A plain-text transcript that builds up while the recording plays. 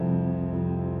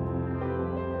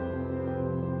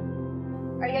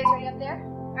Are you guys ready up there?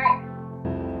 All right.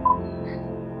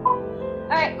 All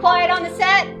right, quiet on the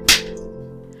set.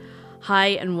 Hi,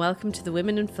 and welcome to the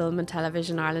Women in Film and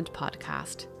Television Ireland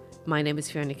podcast. My name is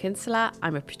Fiona Kinsella,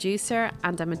 I'm a producer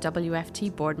and I'm a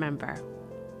WFT board member.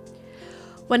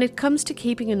 When it comes to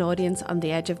keeping an audience on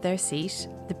the edge of their seat,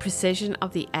 the precision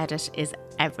of the edit is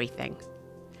everything.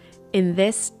 In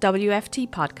this WFT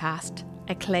podcast,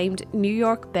 acclaimed New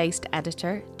York-based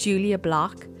editor Julia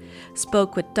Bloch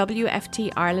spoke with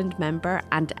WFT Ireland member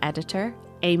and editor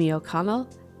Amy O'Connell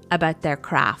about their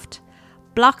craft,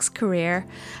 Bloch's career,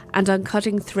 and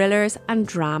uncutting thrillers and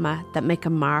drama that make a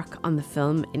mark on the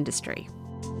film industry.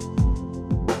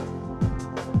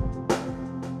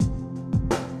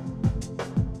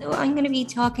 So I'm going to be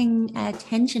talking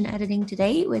tension editing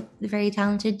today with the very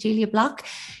talented Julia Bloch,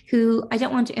 who I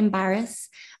don't want to embarrass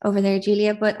over there,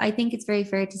 Julia, but I think it's very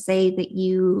fair to say that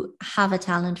you have a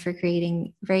talent for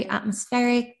creating very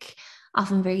atmospheric,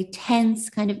 often very tense,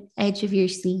 kind of edge of your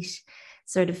seat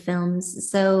sort of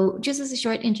films. So just as a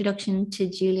short introduction to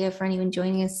Julia, for anyone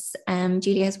joining us,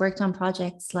 Julia has worked on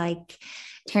projects like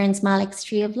Terrence Malick's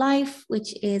Tree of Life,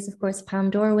 which is, of course, a Palme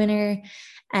d'Or winner,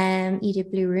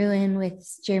 Edith Blue Ruin with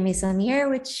Jeremy Saulnier,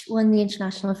 which won the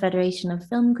International Federation of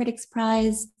Film Critics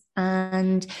Prize.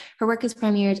 And her work is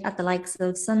premiered at the likes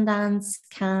of Sundance,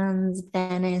 Cannes,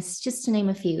 Venice, just to name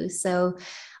a few. So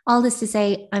all this to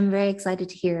say, I'm very excited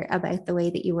to hear about the way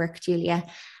that you work, Julia.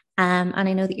 And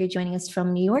I know that you're joining us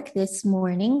from New York this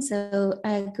morning. So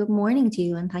good morning to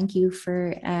you, and thank you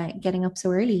for getting up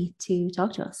so early to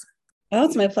talk to us. Oh,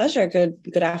 it's my pleasure.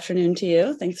 Good afternoon to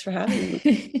you. Thanks for having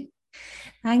me.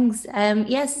 Thanks.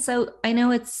 Yes, so I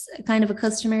know it's kind of a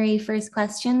customary first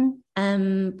question,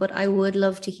 but I would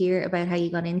love to hear about how you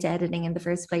got into editing in the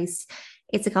first place.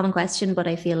 It's a common question, but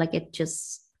I feel like it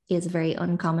just is a very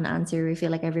uncommon answer. I feel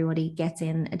like everybody gets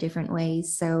in a different way.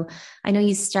 So I know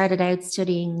you started out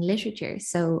studying literature,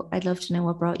 so I'd love to know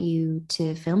what brought you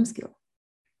to film school.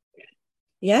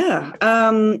 Yeah,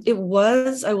 it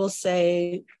was, I will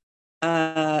say,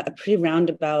 a pretty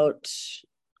roundabout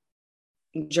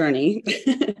journey.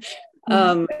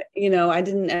 I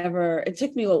didn't ever, it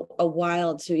took me a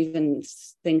while to even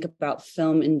think about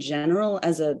film in general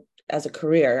as a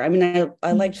career. I mean,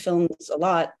 I liked films a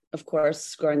lot, of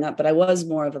course, growing up, but I was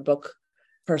more of a book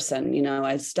person.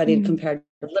 I studied comparative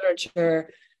literature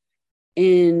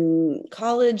in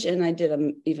college, and I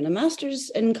did even a master's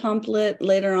in comp lit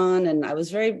later on, and I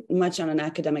was very much on an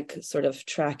academic sort of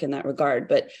track in that regard,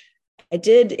 but I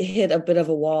did hit a bit of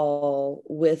a wall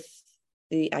with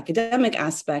the academic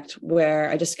aspect where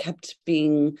I just kept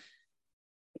being,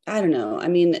 I don't know. I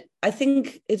mean, I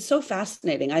think it's so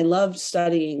fascinating. I loved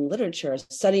studying literature,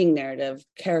 studying narrative,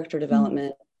 character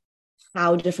development,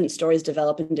 how different stories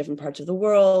develop in different parts of the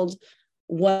world,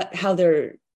 how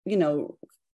they're,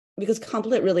 because comp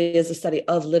lit really is a study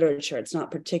of literature. It's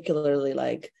not particularly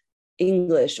like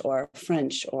English or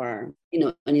French or,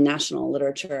 any national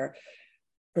literature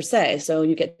per se. So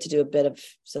you get to do a bit of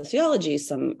sociology,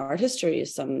 some art history,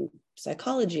 some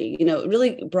psychology, it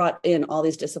really brought in all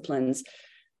these disciplines,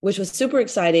 which was super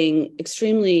exciting,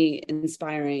 extremely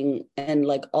inspiring, and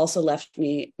also left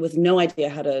me with no idea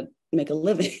how to make a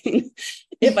living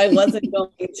if I wasn't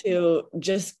going to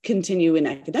just continue in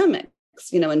academics,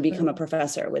 and become a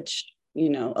professor, which, a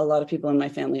lot of people in my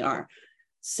family are.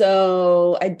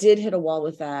 So I did hit a wall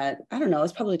with that. I don't know, I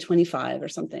was probably 25 or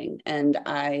something. And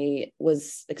I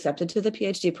was accepted to the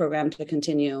PhD program to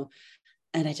continue.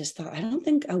 And I just thought, I don't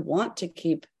think I want to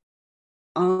keep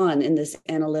on in this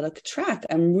analytic track.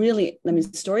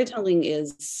 Storytelling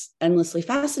is endlessly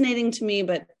fascinating to me,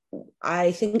 but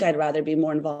I think I'd rather be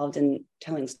more involved in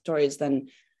telling stories than,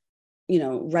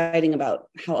 writing about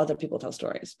how other people tell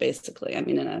stories, basically. I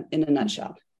mean, in a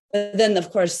nutshell. But then,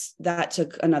 of course, that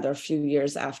took another few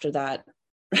years after that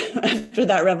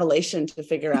revelation to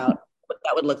figure out what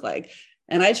that would look like.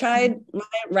 And I tried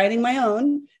writing my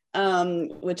own,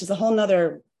 which is a whole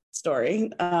nother story.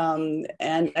 And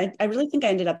I really think I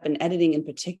ended up in editing in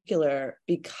particular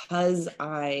because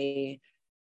I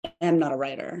am not a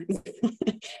writer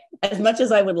as much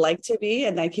as I would like to be.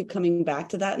 And I keep coming back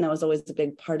to that. And that was always a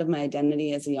big part of my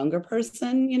identity as a younger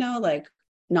person,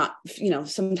 not,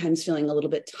 sometimes feeling a little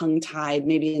bit tongue-tied,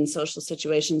 maybe in social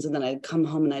situations. And then I'd come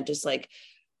home and I'd just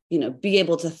be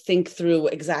able to think through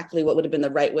exactly what would have been the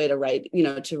right way to write,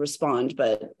 to respond.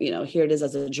 But, here it is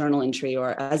as a journal entry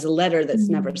or as a letter that's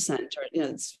never sent, or,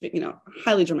 it's,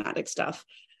 highly dramatic stuff.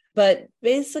 But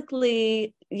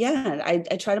basically, yeah, I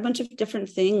tried a bunch of different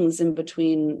things in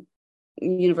between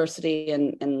university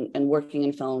and working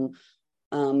in film.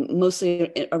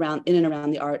 mostly in and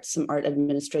around the arts, some art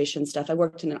administration stuff. I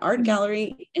worked in an art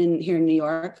gallery here in New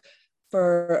York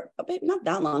for a bit, not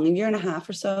that long, a year and a half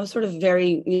or so, sort of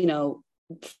very,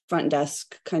 front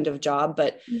desk kind of job,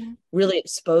 but really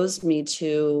exposed me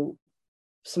to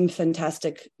some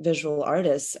fantastic visual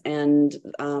artists. And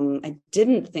I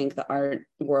didn't think the art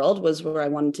world was where I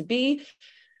wanted to be,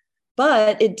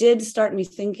 but it did start me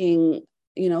thinking,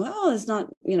 it's not,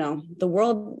 the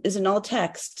world isn't all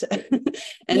text.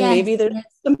 And maybe there's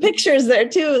some pictures there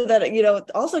too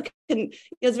that, also can,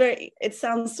 it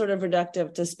sounds sort of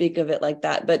reductive to speak of it like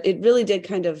that, but it really did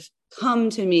kind of come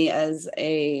to me as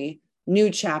a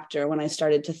new chapter when I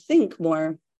started to think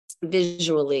more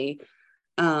visually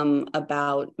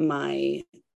about my,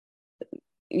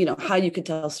 how you could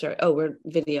tell a story. Oh, we're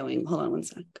videoing. Hold on one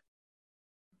sec.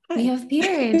 Hi. We have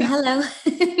appeared. Hello.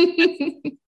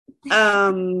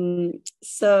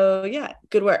 So yeah,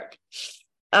 good work.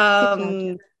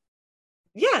 So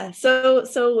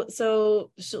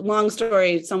long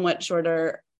story, somewhat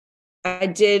shorter. I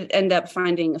did end up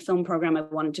finding a film program I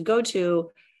wanted to go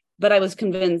to, but I was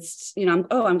convinced, I'm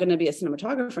going to be a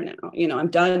cinematographer now.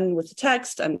 I'm done with the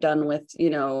text. I'm done with,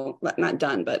 not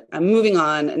done, but I'm moving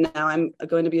on. And now I'm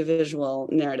going to be a visual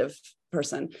narrative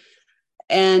person.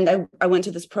 And I went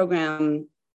to this program.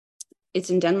 It's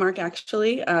in Denmark,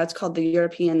 actually. It's called the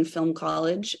European Film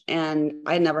College. And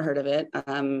I had never heard of it.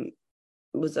 It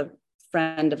was a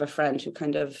friend of a friend who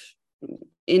kind of,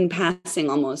 in passing,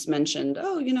 almost mentioned,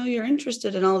 you're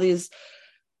interested in all these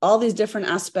different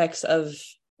aspects of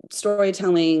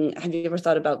storytelling. Have you ever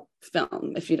thought about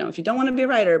film? If you don't want to be a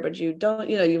writer, but you don't,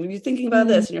 you're thinking about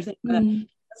this and you're thinking about it. I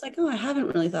was like, I haven't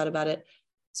really thought about it.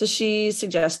 So she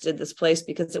suggested this place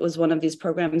because it was one of these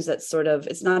programs that sort of,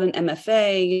 it's not an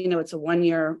MFA, it's a 1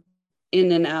 year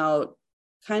in and out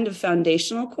kind of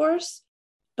foundational course.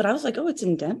 But I was like, it's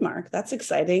in Denmark. That's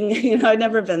exciting. I'd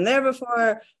never been there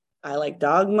before. I like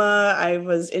dogma. I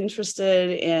was interested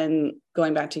in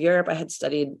going back to Europe. I had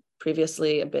studied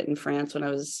previously a bit in France when I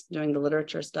was doing the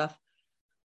literature stuff.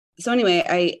 So anyway,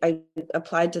 I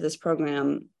applied to this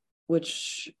program,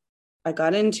 which I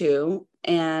got into,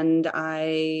 and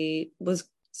I was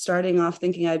starting off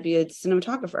thinking I'd be a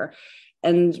cinematographer.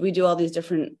 And we do all these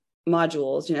different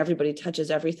modules, everybody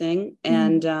touches everything.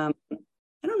 And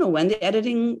I don't know when the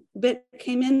editing bit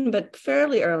came in, but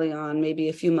fairly early on, maybe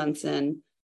a few months in,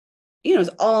 it was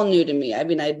all new to me. I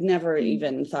mean, I'd never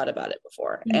even thought about it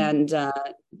before. And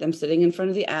them sitting in front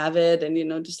of the Avid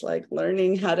and, just like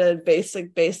learning how to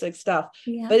basic stuff.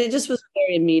 Yeah. But it just was a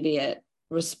very immediate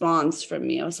response from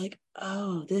me. I was like,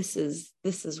 this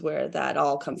is where that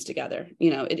all comes together.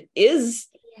 It is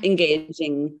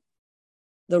engaging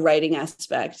the writing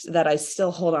aspect that I still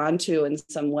hold on to in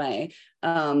some way.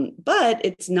 But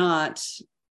it's not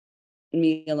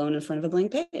me alone in front of a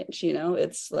blank page,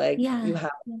 it's like you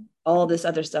have all this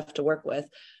other stuff to work with.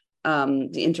 The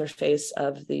interface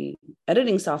of the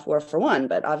editing software for one,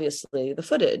 but obviously the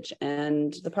footage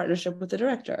and the partnership with the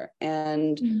director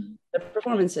and the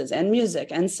performances and music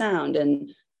and sound.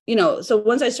 And, so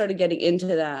once I started getting into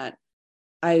that,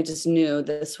 I just knew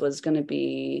this was going to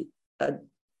be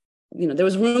there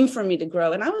was room for me to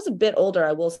grow. And I was a bit older,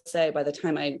 I will say, by the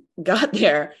time I got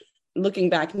there. Looking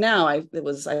back now, I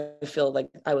feel like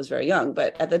I was very young,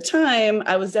 but at the time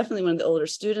I was definitely one of the older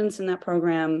students in that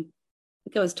program. I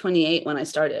think I was 28 when I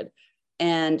started,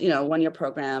 and 1 year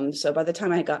program. So by the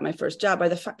time I got my first job, by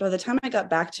the time I got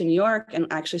back to New York and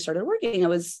actually started working, I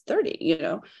was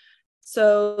 30.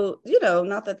 So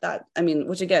not that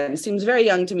which again seems very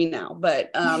young to me now,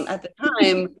 but at the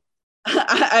time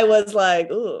I was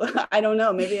like, ooh, I don't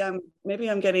know, maybe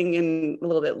I'm getting in a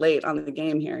little bit late on the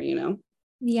game here,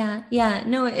 Yeah.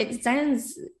 No,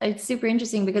 it's super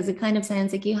interesting because it kind of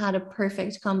sounds like you had a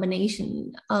perfect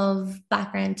combination of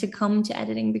background to come to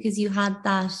editing, because you had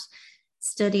that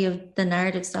study of the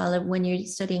narrative style of when you're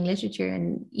studying literature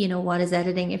and, what is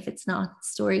editing if it's not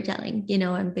storytelling,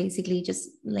 and basically just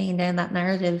laying down that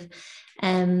narrative.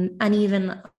 And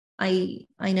even I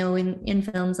know in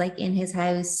films like In His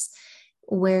House,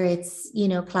 where it's,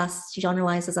 classed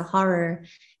genre-wise as a horror,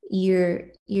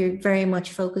 you're very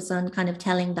much focused on kind of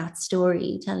telling that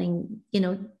story, telling,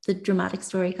 the dramatic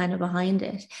story kind of behind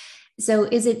it. So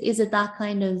is it that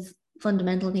kind of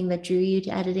fundamental thing that drew you to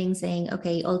editing, saying,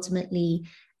 okay, ultimately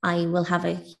I will have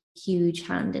a huge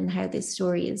hand in how this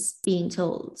story is being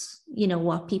told,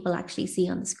 what people actually see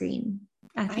on the screen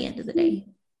at the end of the day?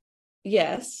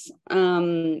 Yes.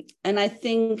 And I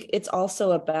think it's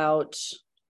also about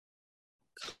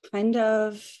kind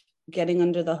of getting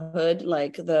under the hood,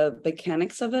 like the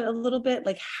mechanics of it a little bit,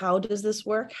 like how does this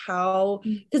work?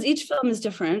 Because each film is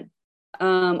different.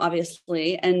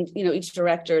 obviously. And, each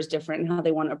director is different in how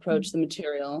they want to approach the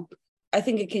material. I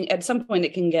think it can, at some point,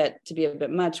 it can get to be a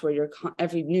bit much where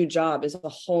every new job is a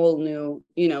whole new,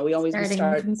 we always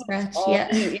start from scratch.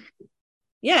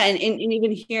 Yeah. And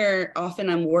even here, often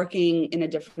I'm working in a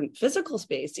different physical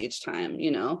space each time,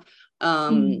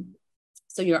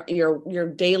 so your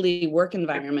daily work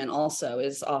environment also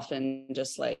is often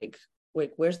just like,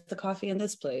 wait, where's the coffee in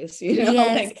this place?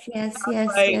 Yes.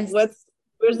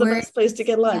 Where's the best place to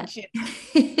get lunch?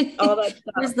 All that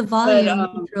stuff. Where's the volume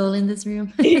control in this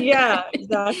room? Yeah,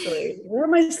 exactly. Where are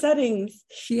my settings?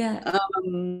 Yeah.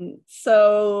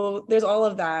 So there's all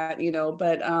of that,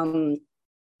 but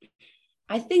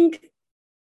I think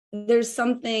there's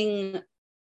something,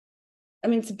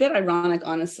 it's a bit ironic,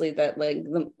 honestly, that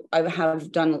I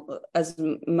have done as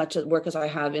much work as I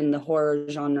have in the horror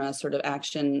genre sort of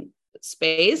action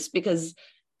space, because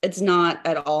it's not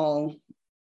at all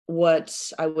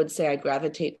what I would say I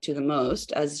gravitate to the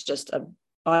most as just an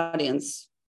audience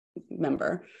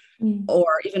member,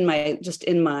 or even my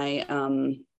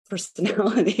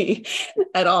personality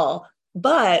at all.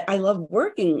 But I love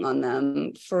working on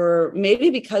them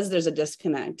because there's a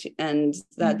disconnect. And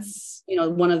that's,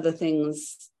 one of the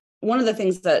things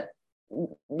that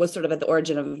was sort of at the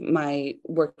origin of my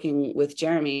working with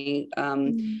Jeremy.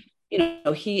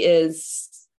 He is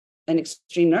an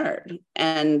extreme nerd,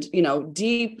 and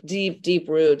deep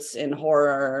roots in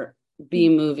horror, B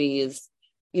movies.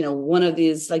 One of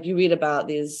these, like, you read about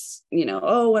these,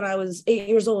 when I was 8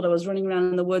 years old, I was running around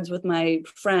in the woods with my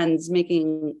friends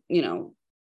making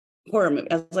horror movies.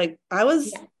 I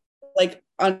was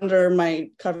under my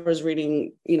covers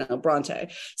reading Bronte.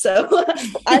 So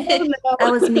I don't know.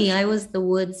 That was me. I was the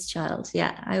woods child.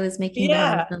 Yeah, I was making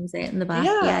films out in the back.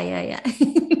 Yeah.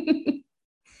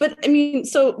 But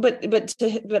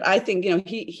but I think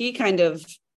he kind of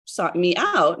sought me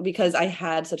out because I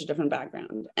had such a different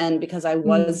background, and because I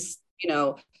was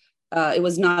it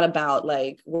was not about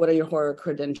what are your horror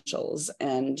credentials,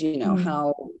 and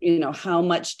how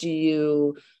much do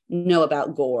you know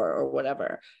about gore or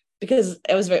whatever, because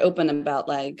I was very open about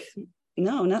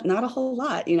no, not a whole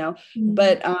lot,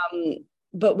 but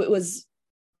it was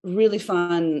really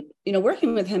fun,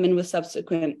 working with him and with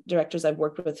subsequent directors I've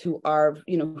worked with who are,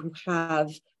 who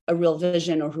have a real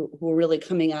vision, or who are really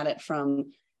coming at it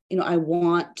from,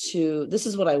 this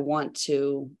is what I want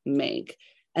to make.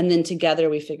 And then together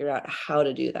we figure out how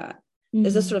to do that.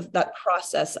 There's a sort of that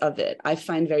process of it I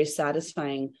find very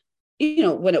satisfying,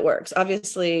 when it works.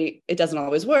 Obviously it doesn't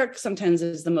always work. Sometimes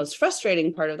it's the most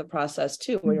frustrating part of the process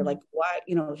too, where you're like, why,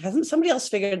 hasn't somebody else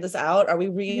figured this out? Are we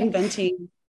reinventing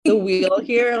the wheel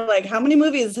here? How many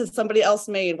movies has somebody else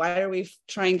made? Why are we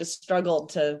trying to struggle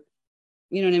to,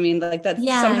 you know what I mean? That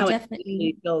somehow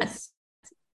definitely it feels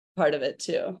part of it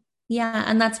too. Yeah,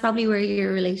 and that's probably where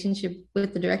your relationship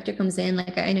with the director comes in.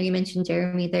 I know you mentioned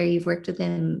Jeremy there, you've worked with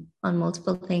him on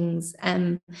multiple things.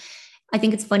 I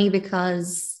think it's funny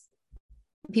because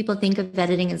people think of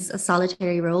editing as a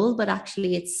solitary role, but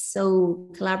actually it's so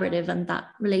collaborative, and that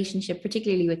relationship,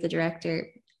 particularly with the director,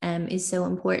 is so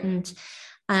important.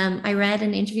 I read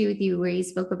an interview with you where you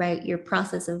spoke about your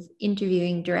process of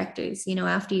interviewing directors.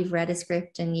 After you've read a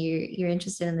script and you're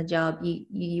interested in the job,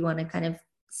 you want to kind of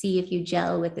see if you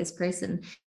gel with this person.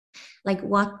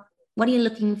 What are you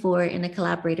looking for in a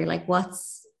collaborator?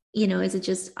 Is it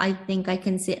just, I think I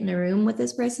can sit in a room with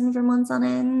this person for months on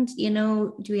end?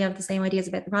 Do we have the same ideas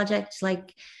about the project?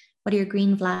 What are your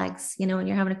green flags, when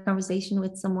you're having a conversation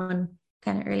with someone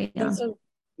kind of early on?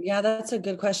 That's a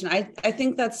good question. I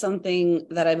think that's something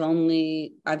that I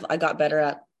got better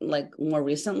at more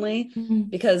recently,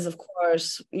 because of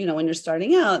course, when you're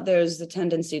starting out, there's the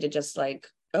tendency to just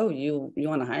oh, you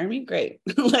want to hire me? Great.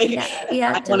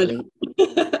 Totally.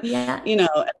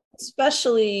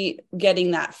 Especially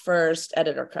getting that first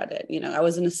editor credit. I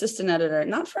was an assistant editor,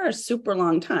 not for a super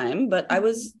long time, but I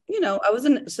was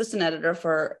an assistant editor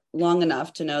for long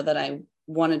enough to know that I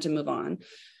wanted to move on.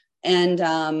 But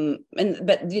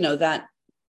that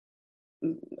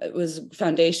it was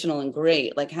foundational and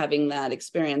great. Having that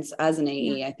experience as an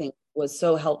AE, I think was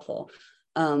so helpful.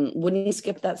 Wouldn't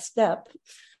skip that step.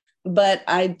 But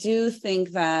I do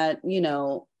think that,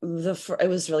 it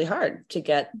was really hard to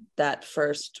get that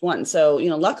first one. So,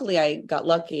 luckily I got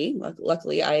lucky.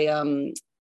 Luckily I,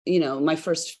 my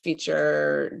first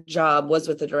feature job was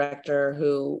with a director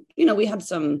who, we had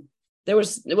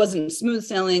it wasn't smooth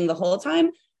sailing the whole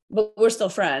time, but we're still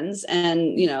friends.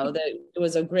 And, it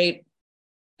was a great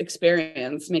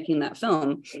experience making that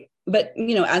film. But,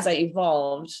 as I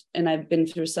evolved, and I've been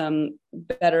through some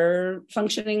better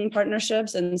functioning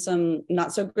partnerships and some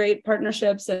not so great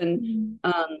partnerships. And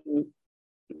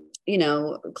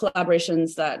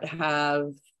collaborations that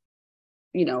have,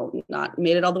 not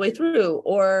made it all the way through,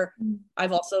 or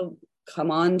I've also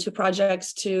come on to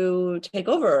projects to take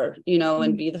over,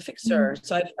 and be the fixer.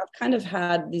 So I've kind of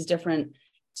had these different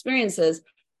experiences.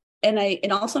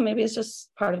 And also maybe it's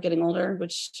just part of getting older,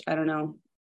 which I don't know,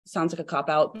 sounds like a cop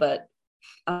out, but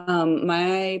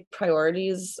my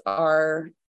priorities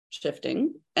are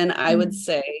shifting. And I would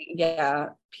say,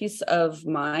 peace of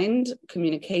mind,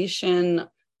 communication,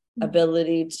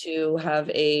 ability to have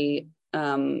a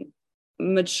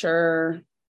mature,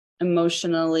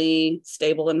 emotionally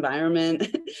stable environment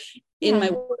in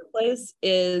my workplace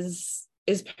is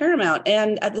paramount.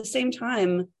 And at the same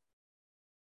time,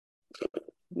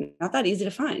 not that easy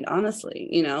to find, honestly.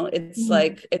 It's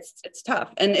like it's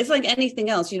tough, and it's like anything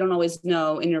else. You don't always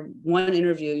know. In your one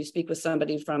interview, you speak with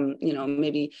somebody from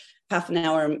maybe half an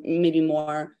hour, maybe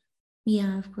more.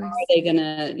 Yeah, of course. Are they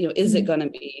gonna, is it gonna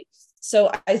be?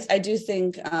 So I do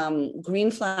think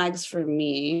green flags for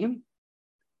me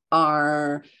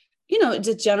are, it's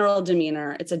a general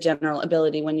demeanor. It's a general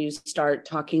ability when you start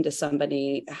talking to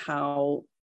somebody, how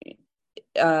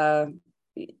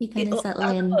you kind of settle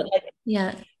in.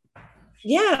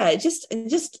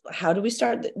 Just how do we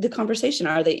start the conversation?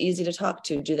 Are they easy to talk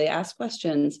to? Do they ask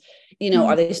questions?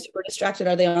 Are they super distracted?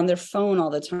 Are they on their phone all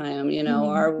the time?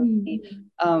 Are we,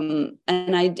 and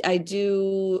I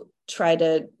do try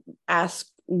to ask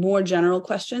more general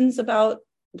questions about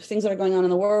things that are going on in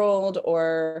the world,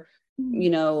 or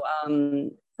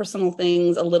personal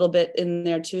things a little bit in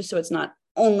there too, so it's not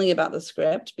only about the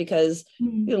script, because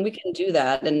we can do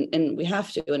that, and we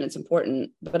have to, and it's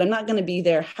important, but I'm not going to be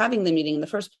there having the meeting in the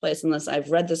first place unless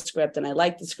I've read the script and I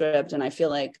like the script and I feel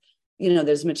like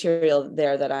there's material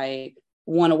there that I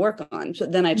want to work on. So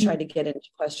then I try to get into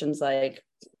questions like,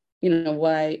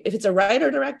 why, if it's a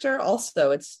writer director,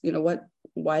 also it's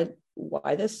why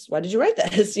did you write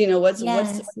this? What's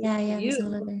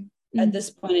absolutely. At this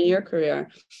point in your career,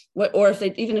 or if they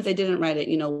didn't write it,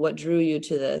 what drew you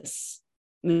to this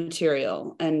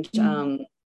material? And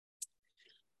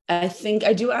I think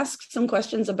I do ask some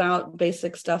questions about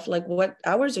basic stuff like, what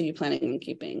hours are you planning on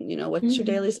keeping? What's your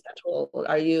daily schedule?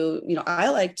 Are you, I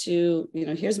like to,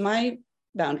 here's my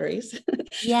boundaries.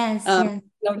 Yes.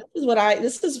 This is what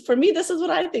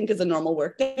I think is a normal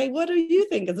work day. What do you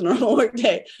think is a normal work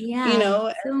day?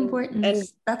 So important. And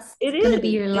that's going to be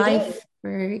your life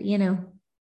for,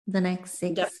 the next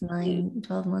 6, 9,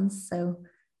 12 months. So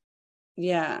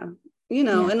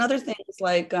and other things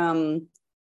like the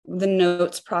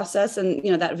notes process,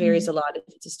 and that varies a lot if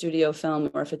it's a studio film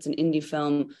or if it's an indie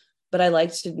film, but I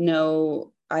like to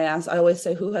know, I always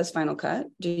say, who has final cut?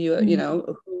 Do you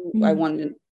who I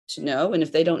wanted to know, and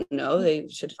if they don't know, they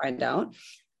should find out.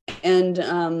 And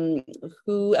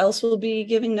who else will be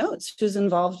giving notes, who's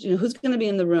involved, who's going to be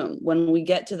in the room when we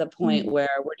get to the point where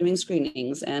we're doing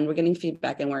screenings and we're getting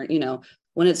feedback, and we're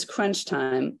when it's crunch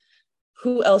time,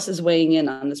 who else is weighing in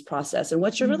on this process, and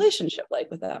what's your relationship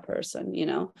like with that person,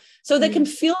 so they can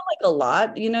feel like a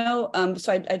lot,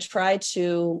 so I try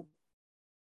to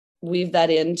weave that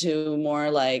into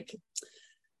more like,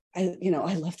 I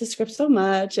love the script so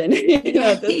much, and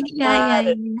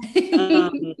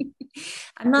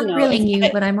I'm not grilling you,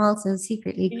 but I'm also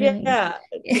secretly grilling.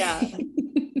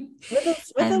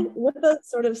 With a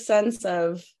sort of sense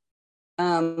of,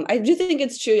 I do think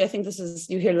it's true. I think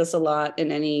you hear this a lot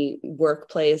in any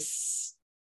workplace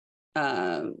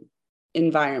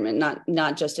environment,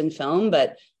 not just in film,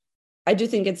 but I do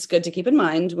think it's good to keep in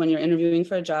mind when you're interviewing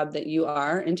for a job that you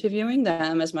are interviewing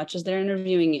them as much as they're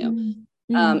interviewing you.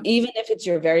 Even if it's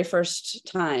your very first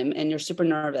time and you're super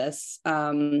nervous,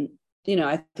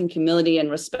 I think humility and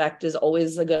respect is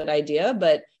always a good idea,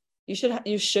 but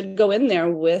you should go in there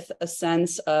with a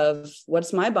sense of,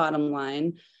 what's my bottom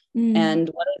line, and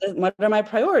what are my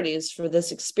priorities for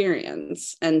this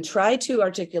experience, and try to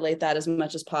articulate that as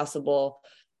much as possible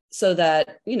so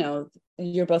that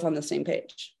you're both on the same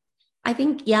page. I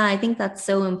think that's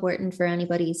so important for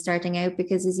anybody starting out,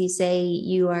 because as you say,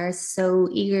 you are so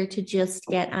eager to just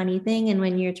get anything. And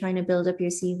when you're trying to build up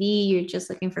your CV, you're just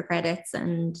looking for credits,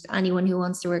 and anyone who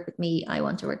wants to work with me, I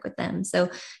want to work with them. So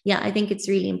I think it's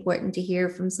really important to hear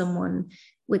from someone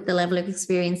with the level of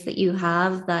experience that you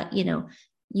have, that,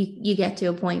 you get to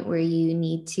a point where you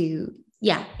need to,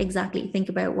 think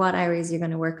about what hours you're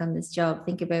going to work on this job.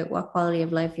 Think about what quality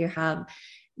of life you have,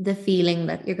 the feeling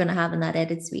that you're going to have in that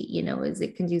edit suite. Is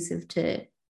it conducive to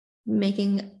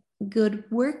making good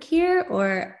work here,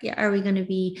 or are we going to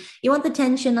be, you want the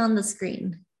tension on the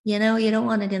screen, You know, you don't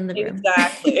want it in the room.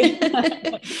 Exactly.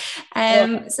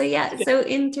 So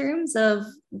in terms of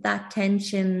that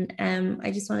tension, I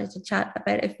just wanted to chat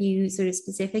about a few sort of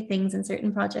specific things in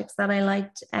certain projects that I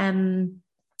liked.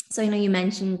 So I know you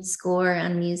mentioned score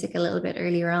and music a little bit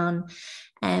earlier on.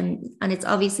 And it's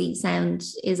obviously sound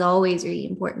is always really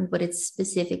important, but it's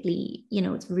specifically, you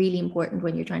know, it's really important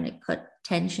when you're trying to cut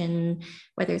tension,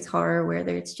 whether it's horror,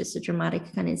 whether it's just a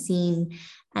dramatic kind of scene.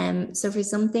 So for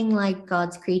something like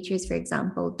God's Creatures, for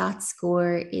example, that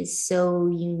score is so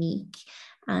unique,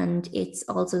 and it's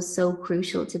also so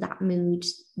crucial to that mood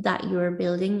that you're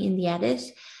building in the edit.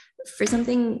 For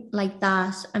something like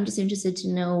that, I'm just interested to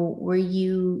know, were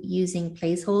you using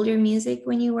placeholder music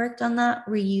when you worked on that?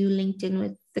 Were you linked in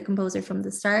with the composer from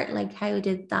the start? Like, how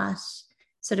did that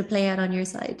sort of play out on your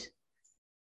side?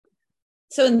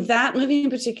 So in that movie in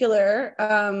particular,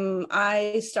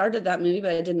 I started that movie,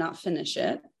 but I did not finish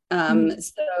it.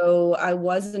 So I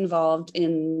was involved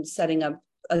in setting up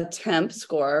a temp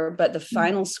score, but the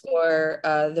final score,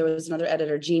 there was another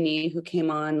editor, Jeannie, who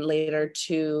came on later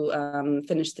to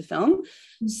finish the film.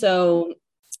 So,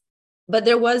 but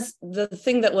there was the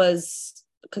thing that was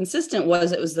consistent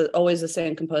was it was always the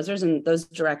same composers, and those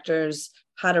directors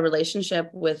had a relationship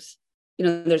with, you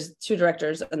know, there's two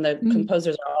directors and the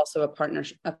composers are also a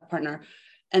partner.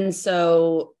 And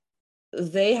so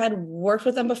they had worked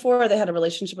with them before, they had a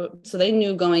relationship, so they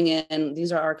knew going in,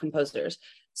 these are our composers.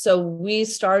 So we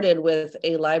started with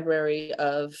a library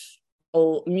of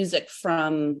old music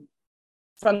from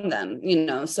them, you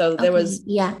know. So there was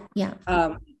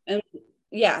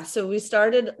so we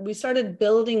started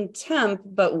building temp,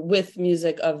 but with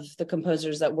music of the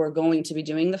composers that were going to be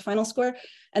doing the final score.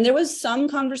 And there was some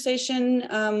conversation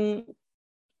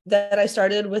that I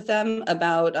started with them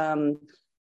about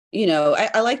you know,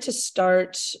 I like to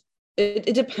start.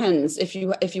 It depends. If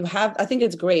you have, I think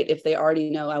it's great if they already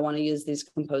know I want to use these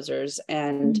composers,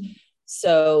 and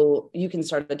so you can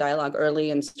start a dialogue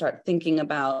early and start thinking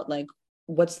about, like,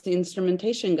 what's the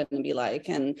instrumentation going to be like,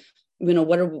 and you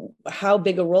know, how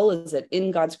big a role is it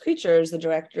in God's Creatures? The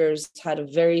directors had a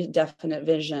very definite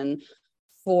vision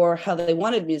for how they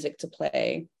wanted music to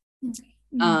play.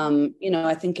 You know,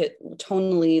 I think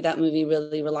tonally that movie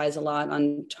really relies a lot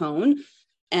on tone,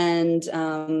 and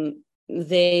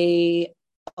they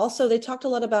talked a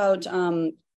lot about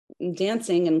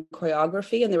dancing and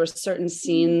choreography, and there were certain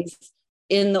scenes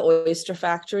in the oyster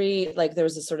factory, like there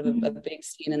was a sort of a big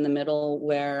scene in the middle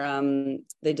where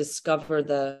they discover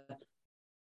the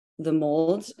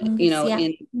mold, you know,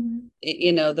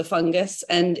 you know, the fungus,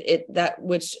 and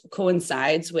which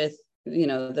coincides with, you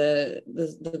know,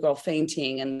 the girl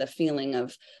fainting and the feeling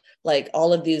of like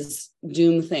all of these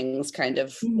doom things kind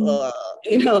of,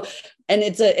 you know, and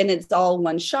it's all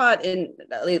one shot, and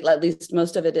at least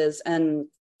most of it is. And,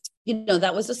 you know,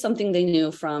 that was just something they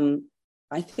knew from,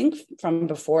 I think from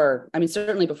before, I mean,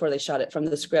 certainly before they shot it, from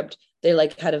the script, they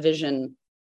like had a vision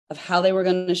of how they were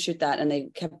going to shoot that. And they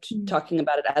kept talking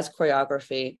about it as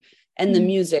choreography, and the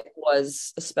music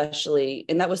was especially,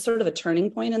 and that was sort of a turning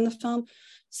point in the film.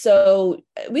 So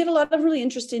we had a lot of really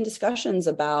interesting discussions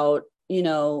about, you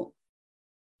know,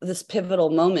 this pivotal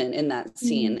moment in that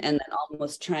scene, and then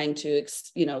almost trying to,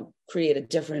 you know, create a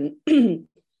different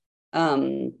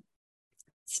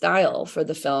style for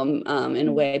the film in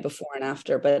a way before and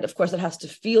after. But of course, it has to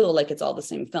feel like it's all the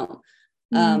same film.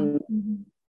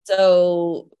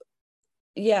 So,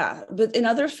 yeah, but in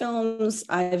other films,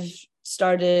 I've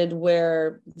started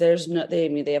where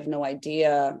they have no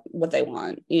idea what they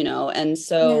want, you know, and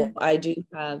so I do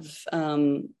have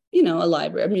you know,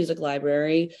 a music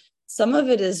library. Some of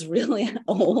it is really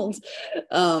old,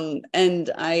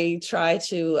 and I try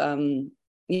to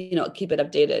you know, keep it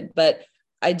updated, but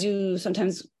I do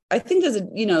sometimes, I think there's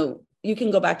you know, you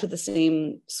can go back to the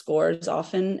same scores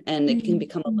often, and it can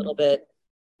become a little bit,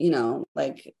 you know,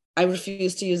 like I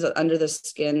refuse to use an under the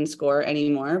skin score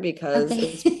anymore because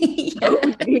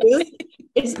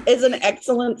it's an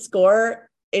excellent score.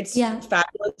 It's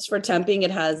fabulous for temping.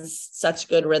 It has such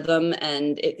good rhythm,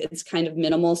 and it's kind of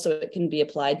minimal, so it can be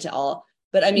applied to all.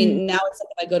 But I mean, now it's like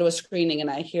if I go to a screening and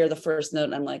I hear the first note,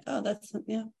 and I'm like, oh, that's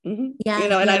you know,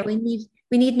 and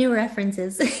we need new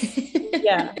references.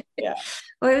 yeah.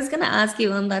 Well, I was going to ask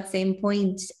you on that same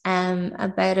point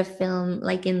about a film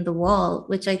like In the Wall,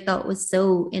 which I thought was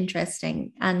so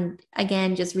interesting, and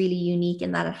again, just really unique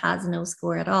in that it has no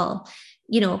score at all,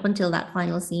 you know, up until that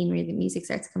final scene where the music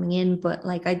starts coming in. But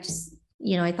like, I just,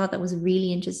 you know, I thought that was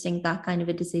really interesting, that kind of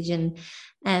a decision.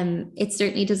 It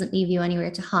certainly doesn't leave you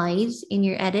anywhere to hide in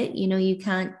your edit. You know, you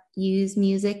can't use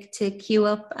music to cue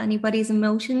up anybody's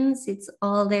emotions. It's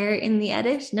all there in the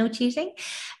edit, no cheating.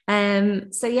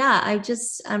 So yeah,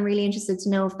 I'm really interested to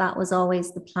know if that was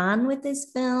always the plan with this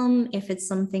film, if it's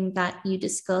something that you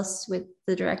discussed with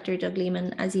the director Doug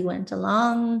Liman as you went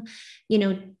along,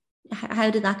 how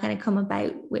did that kind of come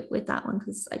about with that one?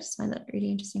 Because I just find that really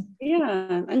interesting.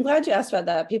 Yeah, I'm glad you asked about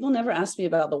that. People never ask me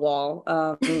about The Wall.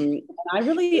 I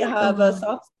really have a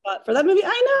soft spot for that movie.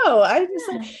 I know. And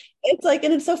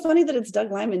it's so funny that it's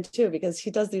Doug Liman too, because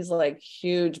he does these like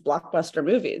huge blockbuster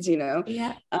movies,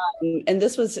 Yeah. And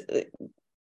this was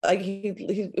like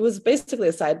it was basically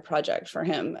a side project for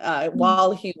him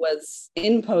while he was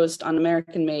in post on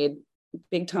American Made,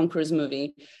 big Tom Cruise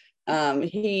movie.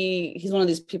 He's one of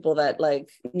these people that like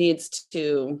needs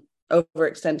to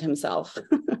overextend himself.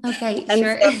 Okay, and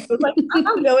sure. so was like,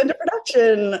 I'll go into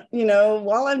production,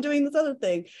 while I'm doing this other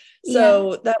thing.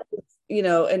 So that was,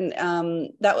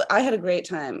 that I had a great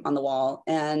time on The Wall,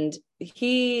 and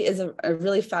he is a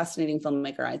really fascinating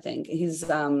filmmaker. I think he's,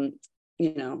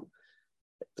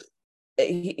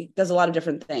 he does a lot of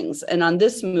different things. And on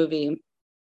this movie,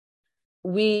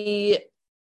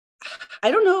 I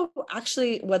don't know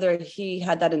actually whether he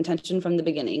had that intention from the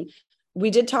beginning. We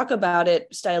did talk about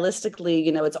it stylistically,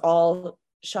 it's all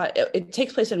shot, it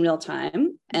takes place in real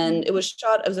time, and it was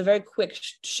a very quick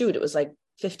shoot. It was like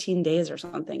 15 days or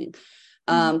something,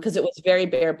 because it was very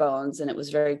bare bones and it was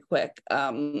very quick.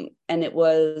 And it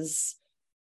was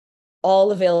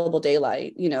all available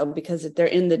daylight, because they're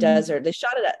in the desert. They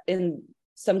shot it in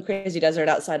some crazy desert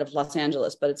outside of Los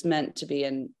Angeles, but it's meant to be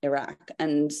in Iraq.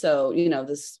 And so,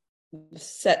 this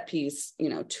set piece,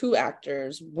 2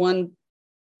 actors, one,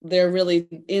 they're really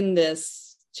in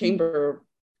this chamber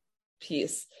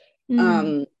piece.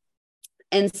 And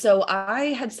so I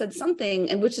had said something,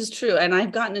 and which is true, and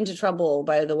I've gotten into trouble,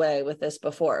 by the way, with this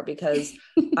before, because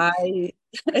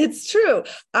it's true,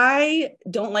 I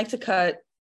don't like to cut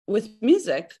with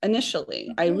music initially.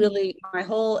 My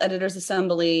whole editor's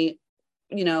assembly,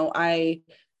 I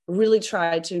really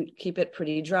try to keep it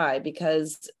pretty dry,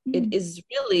 because it is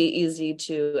really easy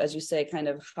to, as you say, kind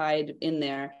of hide in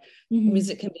there.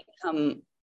 Music can become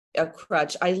a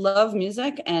crutch. I love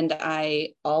music and I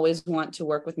always want to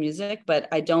work with music, but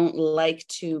I don't like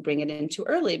to bring it in too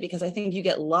early, because I think you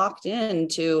get locked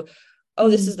into, oh,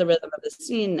 this is the rhythm of the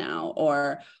scene now,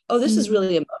 or, oh, this is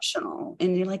really emotional.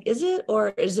 And you're like, is it, or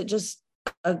is it just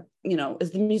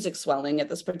is the music swelling at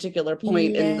this particular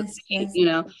point in the scene,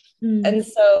 And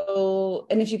so,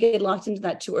 and if you get locked into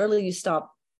that too early, you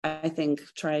stop, I think,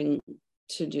 trying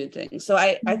to do things. So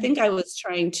I think I was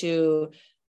trying to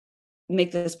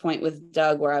make this point with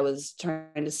Doug, where I was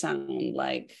trying to sound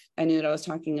like I knew what I was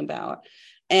talking about.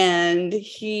 And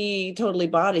he totally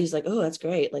bought it. He's like, oh, that's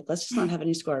great. Like, let's just not have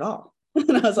any score at all.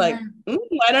 And I was like,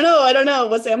 I don't know.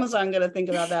 What's Amazon going to think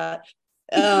about that?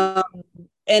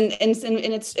 And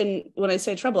it's, and when I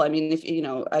say trouble, I mean, if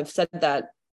I've said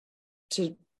that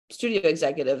to studio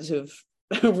executives who've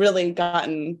really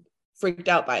gotten freaked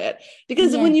out by it,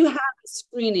 because when you have a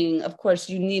screening, of course,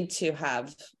 you need to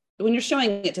have, when you're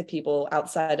showing it to people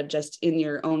outside of just in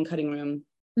your own cutting room,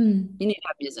 you need to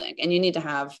have music, and you need to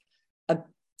have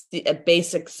a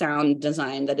basic sound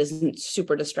design that isn't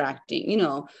super distracting,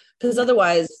 because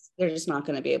otherwise they're just not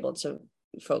going to be able to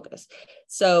focus.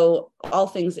 So all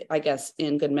things, I guess,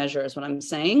 in good measure is what I'm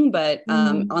saying, but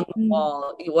on The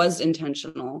Wall, it was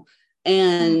intentional.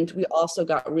 And we also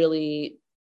got really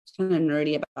kind of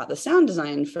nerdy about the sound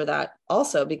design for that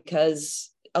also,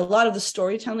 because a lot of the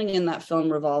storytelling in that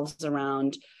film revolves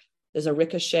around, there's a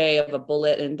ricochet of a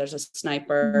bullet and there's a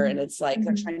sniper, and it's like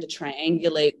they're trying to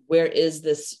triangulate, where is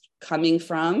this coming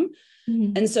from?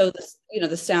 And so this,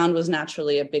 the sound was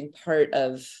naturally a big part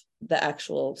of the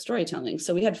actual storytelling.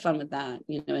 So we had fun with that,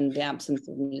 in the absence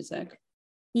of music.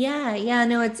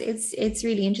 No, it's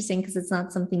really interesting, because it's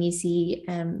not something you see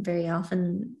very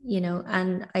often,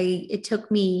 and it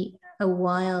took me a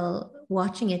while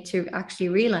watching it to actually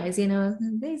realize,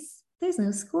 there's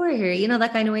no score here,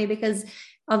 that kind of way, because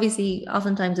obviously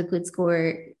oftentimes a good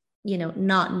score,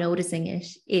 not noticing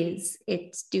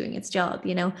it's doing its job,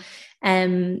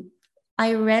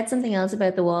 I read something else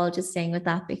about The Wall, just staying with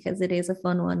that because it is a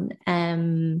fun one,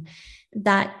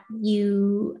 that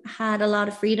you had a lot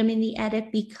of freedom in the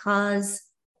edit, because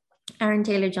Aaron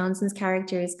Taylor-Johnson's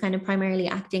character is kind of primarily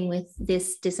acting with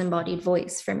this disembodied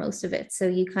voice for most of it. So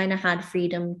you kind of had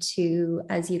freedom to,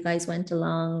 as you guys went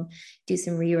along, do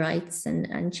some rewrites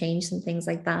and change some things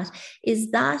like that. Is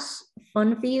that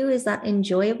fun for you? Is that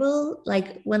enjoyable?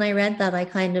 Like, when I read that, I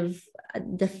kind of,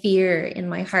 the fear in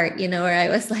my heart, where I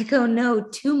was like, oh no,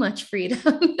 too much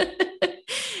freedom.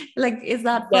 Like, is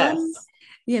that fun?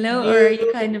 or are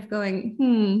you kind of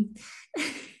going,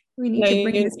 we need to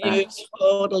bring this back? You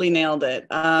totally nailed it.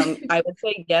 I would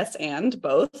say yes and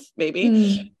both,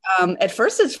 maybe. At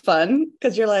first it's fun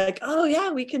because you're like, oh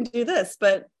yeah, we can do this.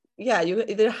 But yeah,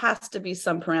 there has to be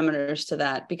some parameters to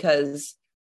that, because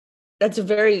that's a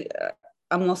very,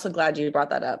 I'm also glad you brought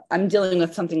that up. I'm dealing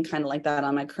with something kind of like that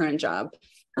on my current job,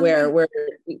 where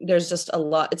there's just a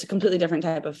lot, it's a completely different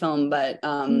type of film, but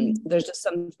there's just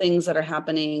some things that are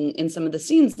happening in some of the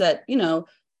scenes that,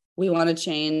 we want to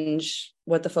change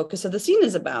what the focus of the scene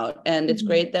is about. And it's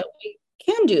great that we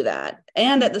can do that.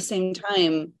 And at the same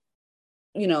time,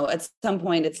 at some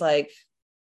point it's like,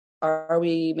 are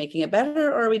we making it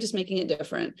better, or are we just making it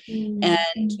different?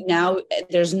 And now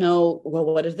there's no, well,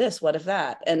 what if this, what if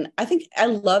that? And I think I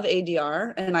love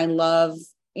ADR, and I love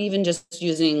even just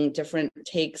using different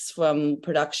takes from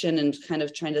production and kind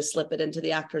of trying to slip it into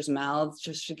the actors' mouths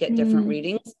just to get different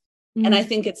readings. And I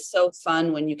think it's so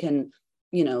fun when you can,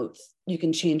 you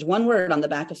can change one word on the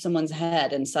back of someone's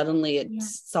head and suddenly it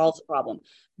solves a problem.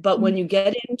 But when you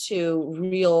get into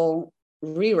real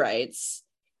rewrites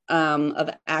of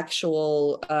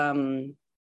actual,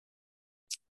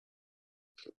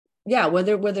 where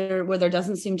there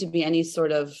doesn't seem to be any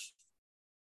sort of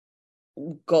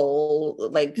goal,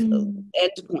 like end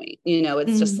point,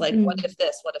 it's just like, what if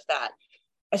this, what if that?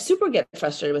 I super get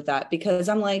frustrated with that, because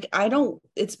I'm like,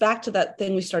 it's back to that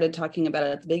thing we started talking about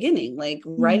at the beginning. Like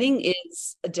writing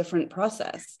is a different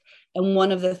process. And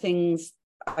one of the things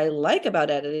I like about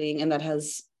editing, and that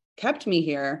has kept me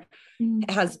here,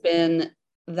 has been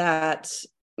that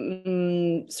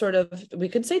sort of, we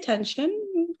could say, tension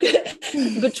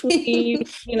between,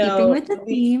 keeping with the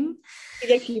theme.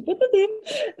 Yeah, keep with the theme.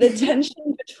 The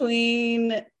tension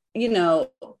between,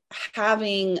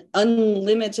 having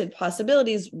unlimited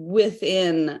possibilities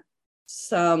within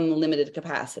some limited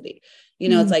capacity.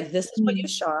 It's like, this is what you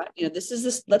shot, this is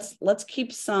this, let's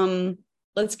keep some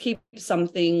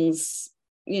things,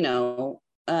 you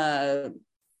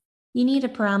need a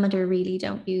parameter, really,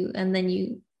 don't you? And then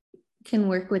you can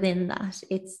work within that.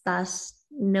 It's that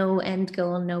no end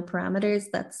goal, no parameters.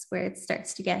 That's where it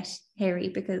starts to get hairy,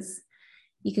 because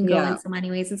you can go in so many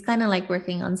ways. It's kind of like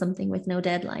working on something with no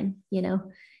deadline,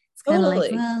 It's kind of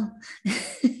like, well,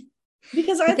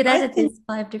 because I could edit this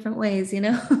 5 different ways,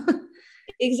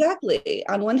 Exactly.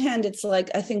 On one hand, it's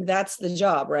like, I think that's the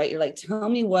job, right? You're like, tell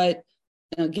me what,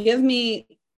 give me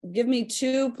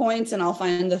 2 points and I'll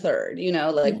find the third,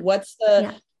 what's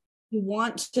the, you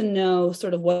want to know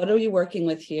sort of, what are you working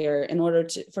with here in order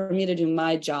for me to do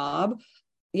my job?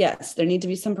 Yes, there need to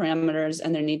be some parameters,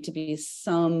 and there need to be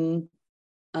some,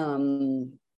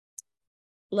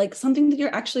 like something that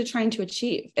you're actually trying to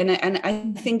achieve. And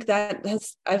I think that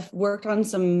I've worked on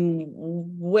some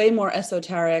way more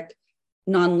esoteric,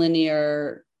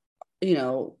 nonlinear,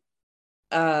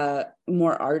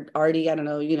 more arty, I don't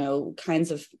know,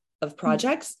 kinds of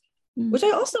projects, which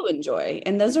I also enjoy.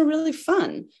 And those are really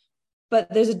fun. But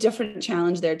there's a different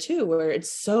challenge there too, where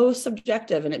it's so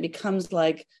subjective, and it becomes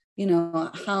like,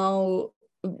 how,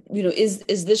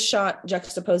 is this shot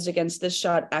juxtaposed against this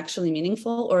shot actually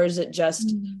meaningful, or is it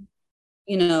just,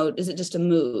 is it just a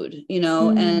mood,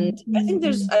 and I think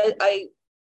there's,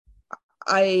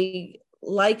 I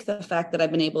like the fact that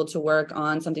I've been able to work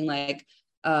on something like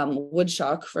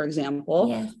Woodstock, for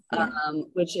example,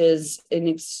 which is an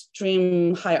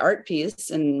extreme high art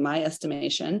piece in my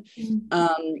estimation,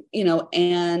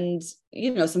 and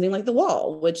something like The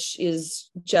Wall, which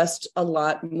is just a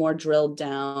lot more drilled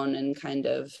down and kind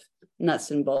of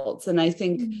nuts and bolts. And I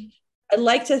think I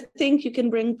like to think you can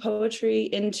bring poetry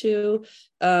into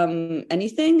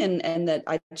anything, and that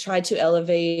I try to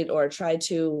elevate or try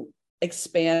to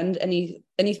expand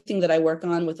anything that I work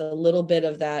on with a little bit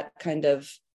of that kind of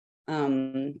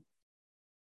a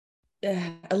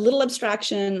little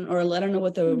abstraction, or I don't know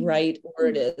what the right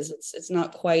word is. It's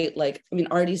not quite like,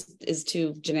 art is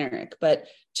too generic, but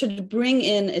to bring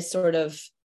in a sort of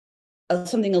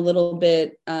something a little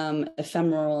bit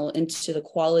ephemeral into the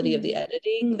quality of the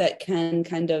editing that can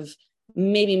kind of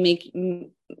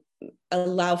maybe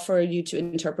allow for you to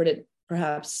interpret it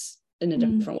perhaps in a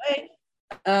different way.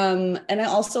 And I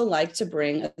also like to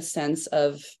bring a sense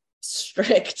of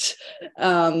strict,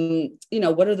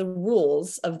 what are the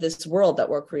rules of this world that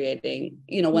we're creating,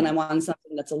 when I'm on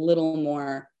something that's a little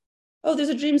more, oh, there's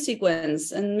a dream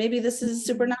sequence, and maybe this is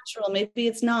supernatural, maybe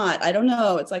it's not, I don't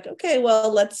know. It's like, okay,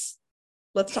 well, let's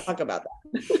talk about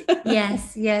that.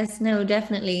 yes, no,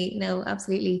 definitely, no,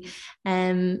 absolutely.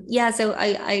 So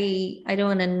I don't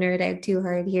want to nerd out too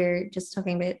hard here, just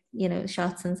talking about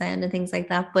shots and sound and things like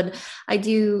that. But I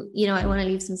do, I want to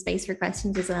leave some space for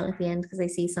questions as well at the end, because I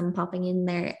see some popping in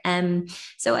there.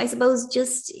 So I suppose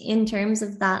just in terms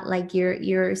of that, like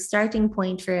your starting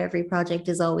point for every project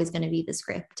is always going to be the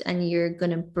script, and you're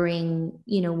going to bring,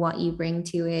 what you bring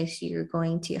to it. You're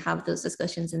going to have those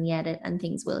discussions in the edit, and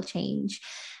things will change.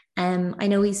 I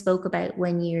know we spoke about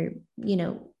when you're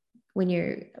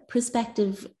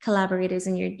prospective collaborators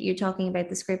and you're talking about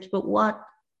the script, but what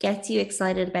gets you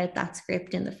excited about that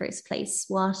script in the first place?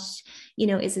 What,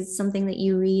 is it something that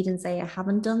you read and say, I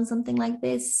haven't done something like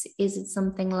this? Is it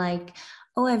something like,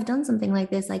 oh, I've done something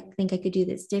like this, I think I could do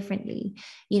this differently?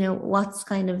 What's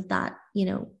kind of that,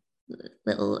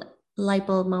 little light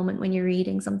bulb moment when you're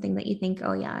reading something that you think,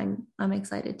 oh yeah, I'm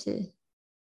excited to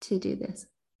do this?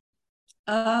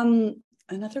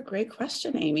 Another great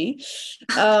question, Amy.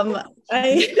 Oh,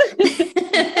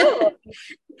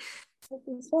 this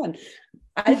is fun.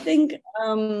 I think,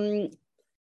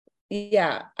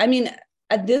 yeah, I mean,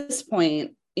 at this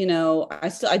point, I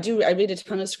read a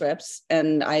ton of scripts,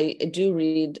 and I do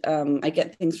read, I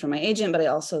get things from my agent, but I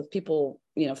also, people,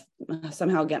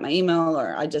 somehow get my email,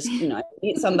 or I just, I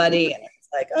meet somebody and it's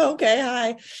like, oh, okay,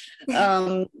 hi.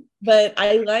 But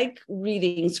I like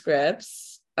reading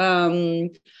scripts.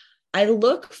 I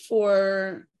look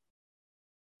for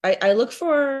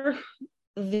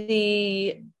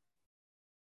the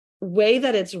way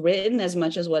that it's written as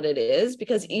much as what it is,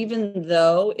 because even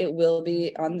though it will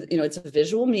be on, it's a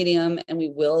visual medium, and we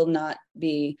will not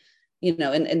be,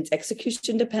 and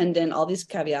execution dependent, all these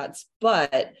caveats.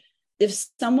 But if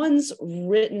someone's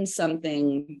written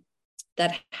something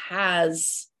that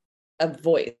has a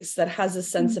voice, that has a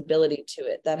sensibility to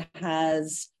it, that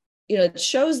has, it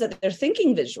shows that they're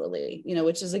thinking visually,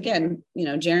 which is, again,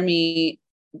 Jeremy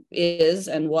is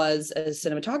and was a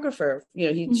cinematographer.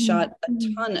 He shot a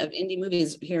ton of indie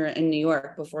movies here in New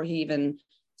York before he even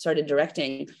started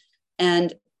directing.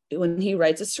 And when he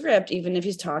writes a script, even if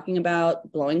he's talking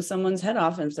about blowing someone's head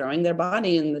off and throwing their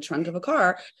body in the trunk of a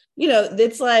car,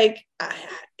 it's like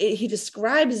he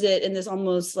describes it in this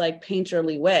almost like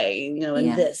painterly way,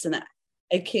 and this and that.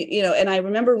 I can't, and I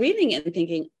remember reading it and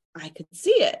thinking, I could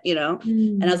see it,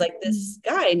 and I was like, this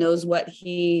guy knows what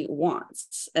he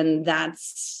wants. And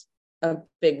that's a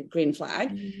big green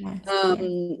flag. With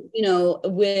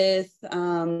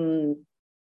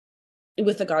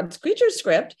the God's Creatures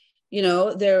script,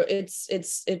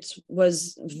 it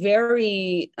was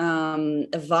very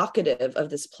evocative of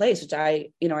this place, which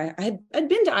I'd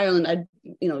been to Ireland,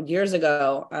 years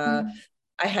ago.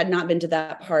 I had not been to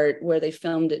that part where they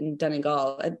filmed it in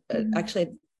Donegal.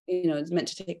 Actually, it's meant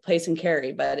to take place in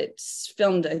Kerry, but it's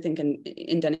filmed, I think,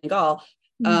 in Donegal,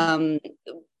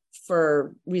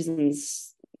 for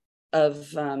reasons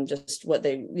of just what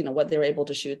they were able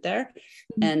to shoot there.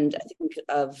 And I think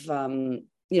of, I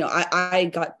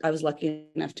was lucky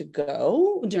enough to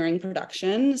go during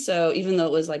production. So even though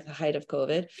it was like the height of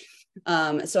COVID,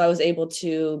 so I was able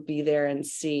to be there and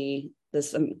see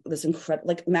this incredible,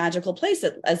 like, magical place,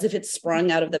 that as if it's sprung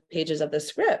out of the pages of the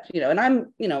script, and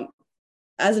I'm,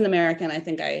 as an American, I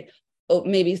think I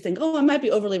maybe think, oh, I might be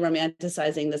overly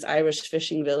romanticizing this Irish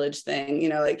fishing village thing,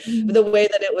 but the way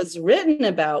that it was written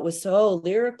about was so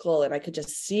lyrical, and I could just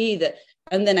see that.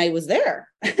 And then I was there,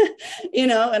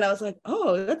 and I was like,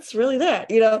 oh, that's really there,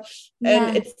 and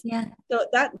so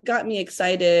that got me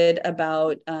excited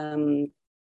about,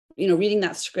 reading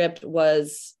that script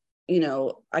was,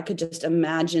 I could just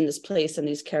imagine this place and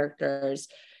these characters,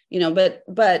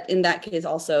 but in that case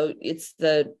also, it's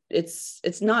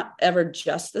not ever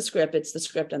just the script, it's the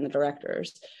script and the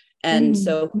directors. And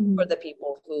so for the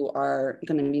people who are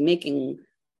going to be making,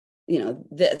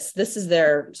 this is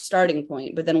their starting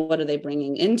point, but then what are they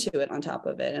bringing into it on top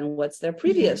of it? And what's their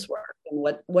previous work, and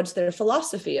what's their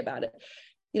philosophy about it?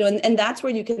 And that's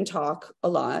where you can talk a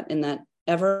lot in that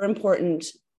ever important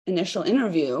initial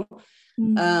interview,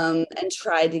 and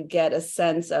try to get a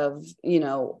sense of,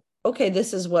 okay,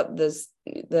 this is what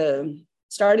the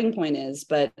starting point is,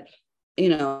 but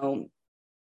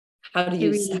how do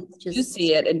you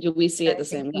see it, and do we see it the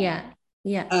same way?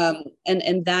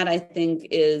 And that, I think,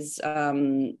 is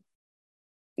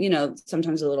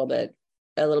sometimes a little bit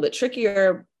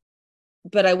trickier,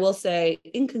 but I will say,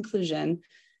 in conclusion,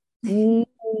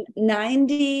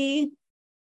 93%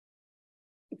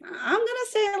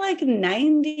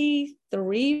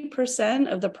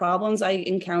 of the problems I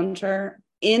encounter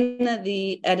in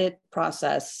the edit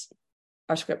process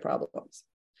are script problems.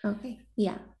 Okay.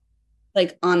 Yeah.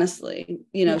 Like, honestly,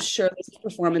 sure, this is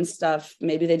performance stuff.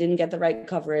 Maybe they didn't get the right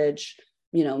coverage,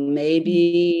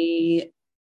 maybe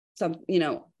some,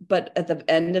 but at the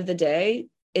end of the day,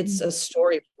 it's a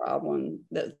story problem,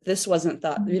 that this wasn't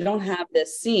thought. You don't have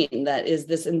this scene that is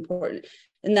this important.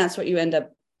 And that's what you end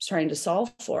up trying to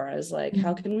solve for, is like,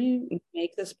 how can we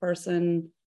make this person,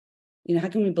 how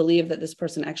can we believe that this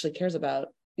person actually cares about,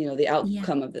 the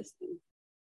outcome of this thing?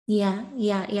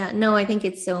 Yeah. No, I think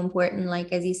it's so important.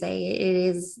 Like, as you say, it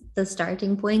is the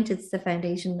starting point. It's the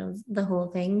foundation of the whole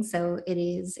thing. So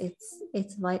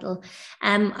it's vital.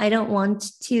 I don't want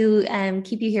to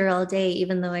keep you here all day,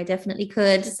 even though I definitely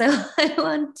could. So I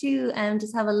want to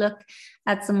just have a look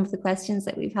at some of the questions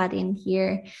that we've had in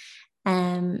here.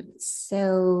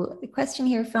 So a question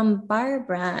here from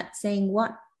Barbara saying,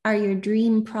 what are your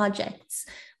dream projects?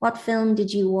 What film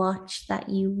did you watch that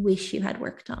you wish you had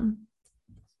worked on?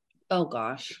 Oh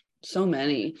gosh, so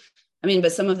many. I mean,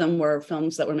 but some of them were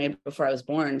films that were made before I was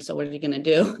born. So what are you going to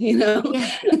do?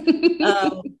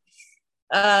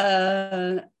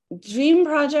 Dream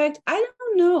project? I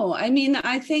don't know. I mean,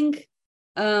 I think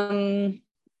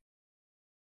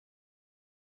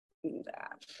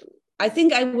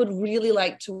I would really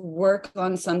like to work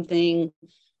on something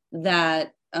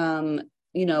that was,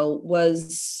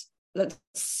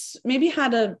 that's maybe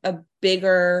had a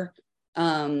bigger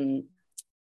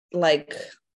like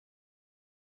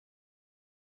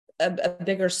a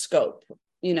bigger scope,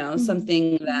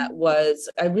 something that was,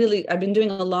 I've been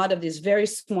doing a lot of these very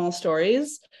small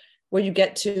stories where you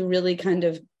get to really kind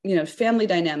of, family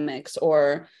dynamics,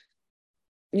 or,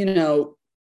 an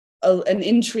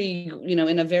intrigue,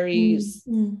 in a very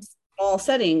small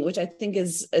setting, which I think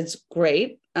is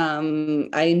great. I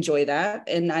enjoy that.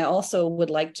 And I also would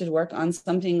like to work on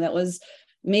something that was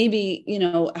maybe,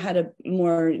 had a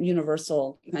more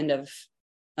universal kind of,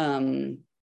 not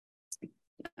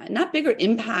bigger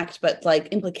impact, but like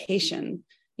implication,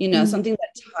 something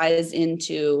that ties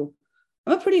into,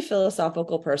 I'm a pretty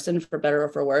philosophical person, for better or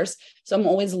for worse. So I'm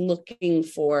always looking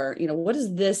for, what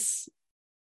does this,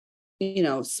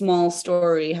 small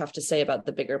story have to say about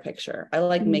the bigger picture? I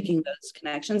like making those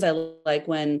connections. I like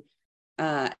when,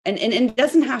 and it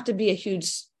doesn't have to be a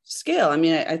huge scale. I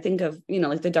mean, I think of,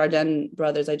 like the Dardenne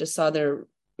brothers. I just saw their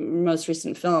most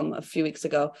recent film a few weeks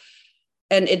ago.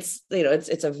 And it's,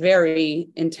 it's a very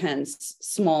intense,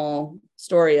 small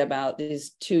story about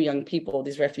these two young people,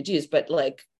 these refugees, but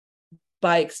like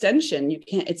by extension,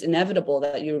 it's inevitable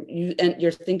that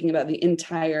you're thinking about the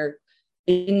entire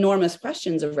enormous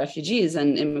questions of refugees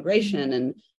and immigration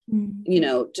and,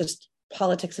 just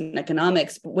politics and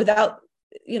economics without,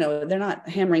 they're not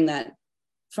hammering that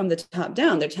from the top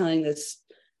down. They're telling this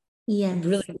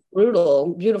really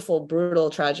brutal, beautiful, brutal,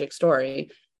 tragic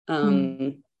story.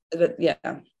 But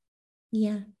no,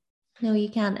 you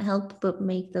can't help but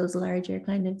make those larger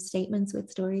kind of statements with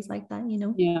stories like that,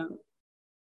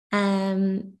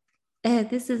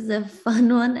 This is a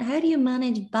fun one. How do you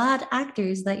manage bad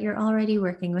actors that you're already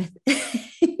working with?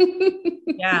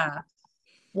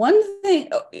 One thing,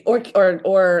 or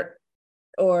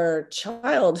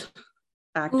child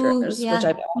actors, which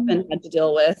I've often had to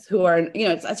deal with, who are,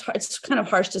 it's kind of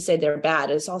harsh to say they're bad.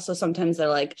 It's also sometimes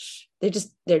they're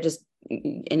just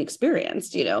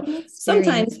inexperienced,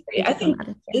 sometimes I think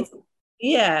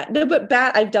but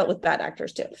bad, I've dealt with bad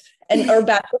actors too, or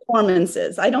bad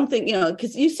performances. I don't think,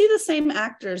 because you see the same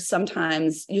actors,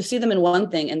 sometimes you see them in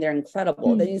one thing and they're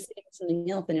incredible, then you see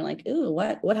something else and you're like, ooh,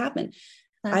 what happened?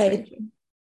 And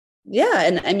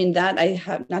I mean, that I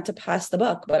have, not to pass the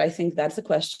buck, but I think that's a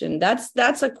question. That's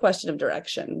a question of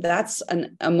direction. That's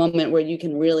a moment where you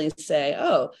can really say,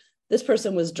 oh, this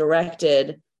person was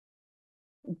directed,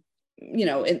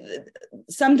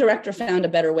 some director found a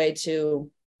better way to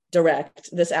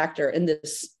direct this actor in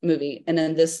this movie, and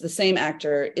then the same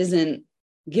actor isn't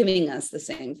giving us the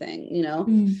same thing,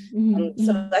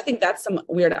 So I think that's some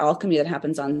weird alchemy that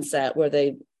happens on set, where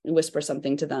they whisper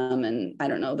something to them, and I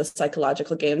don't know, the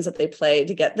psychological games that they play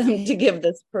to get them to give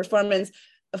this performance.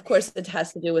 Of course, it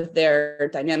has to do with their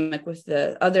dynamic with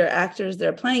the other actors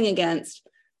they're playing against.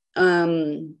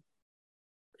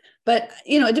 But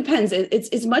it depends.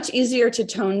 It's much easier to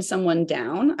tone someone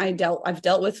down. I've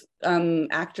dealt with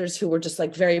actors who were just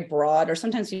like very broad, or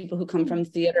sometimes people who come from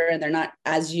theater and they're not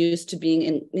as used to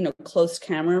being in close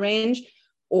camera range,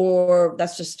 or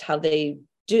that's just how they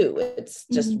do. It's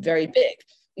just very big.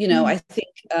 I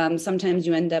think sometimes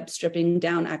you end up stripping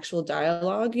down actual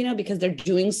dialogue, because they're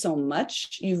doing so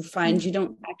much. You find you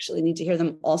don't actually need to hear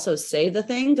them also say the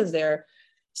thing, because they're.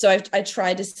 So I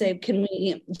tried to say, can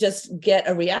we just get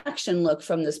a reaction look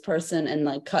from this person and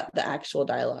like cut the actual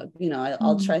dialogue?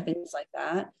 I'll try things like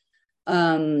that.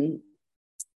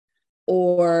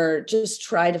 Or just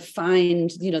try to find,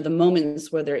 the moments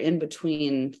where they're in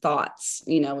between thoughts,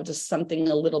 just something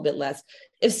a little bit less.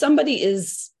 If somebody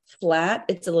is flat,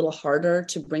 it's a little harder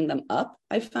to bring them up,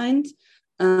 I find.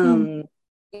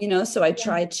 You know, so I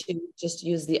try to just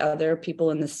use the other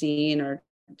people in the scene or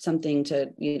something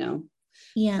to, you know.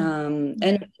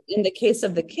 And in the case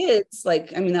of the kids,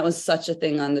 like, I mean, that was such a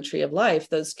thing on the Tree of Life.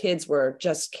 Those kids were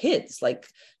just kids. Like,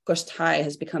 of course, Ty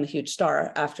has become a huge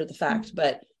star after the fact,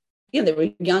 but you know, they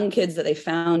were young kids that they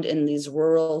found in these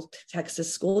rural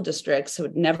Texas school districts who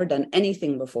had never done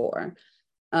anything before.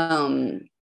 And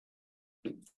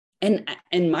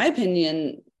in my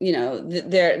opinion, you know,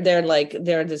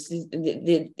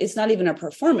 it's not even a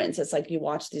performance. It's like you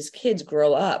watch these kids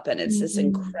grow up, and it's this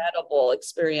incredible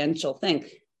experiential thing.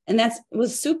 And that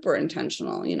was super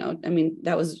intentional, you know, I mean,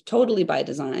 that was totally by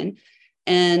design.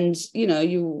 And, you know,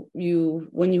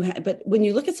 when you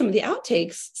look at some of the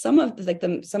outtakes, some of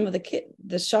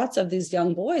the shots of these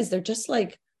young boys, they're just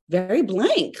like very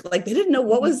blank, like they didn't know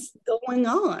what was going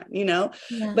on, you know.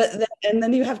 And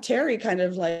then you have Terry kind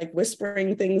of like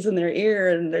whispering things in their ear,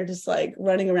 and they're just like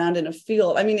running around in a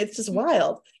field. I mean, it's just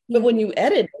wild. But when you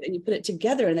edit it and you put it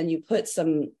together, and then you put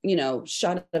some, you know,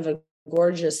 shot of a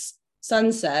gorgeous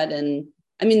sunset, and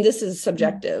I mean, this is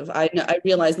subjective. I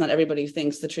realize not everybody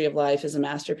thinks The Tree of Life is a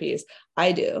masterpiece.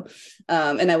 I do.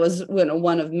 And I was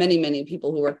one of many, many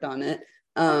people who worked on it.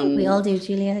 I think we all do,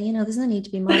 Julia. You know, there's no need to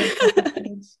be modest.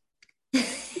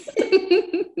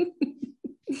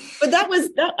 But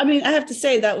I mean, I have to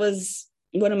say that was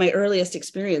one of my earliest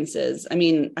experiences. I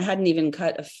mean, I hadn't even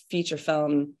cut a feature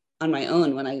film on my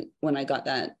own when I got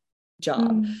that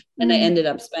job. And I ended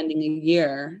up spending a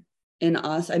year in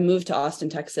Austin. I moved to Austin,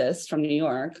 Texas from New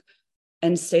York,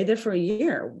 and stayed there for a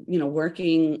year, you know,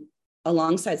 working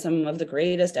alongside some of the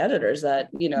greatest editors that,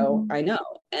 you know, I know.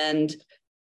 And,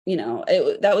 you know,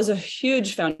 that was a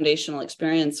huge foundational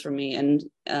experience for me. And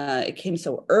it came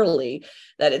so early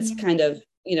that it's kind of,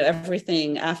 you know,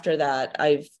 everything after that,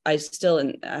 I've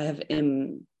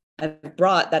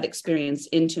brought that experience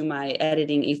into my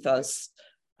editing ethos,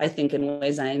 I think, in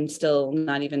ways I'm still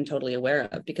not even totally aware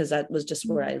of, because that was just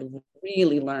where I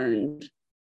really learned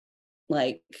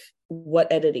like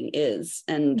what editing is,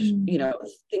 and you know,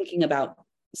 thinking about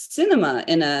cinema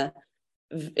in a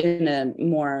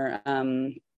more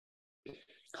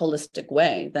holistic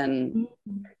way than,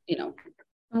 you know.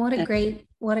 And what a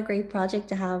great project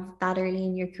to have that early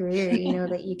in your career, you know,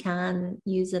 that you can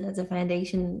use it as a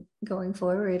foundation going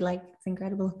forward. Like, it's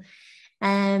incredible.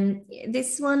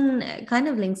 This one kind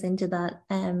of links into that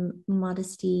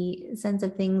modesty sense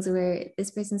of things, where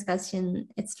this person's question,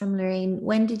 it's from Lorraine.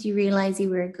 When did you realize you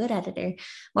were a good editor?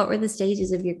 What were the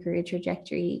stages of your career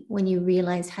trajectory when you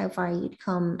realized how far you'd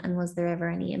come? And was there ever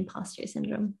any imposter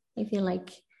syndrome? I feel like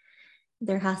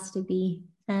there has to be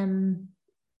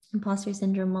imposter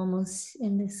syndrome almost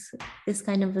in this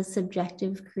kind of a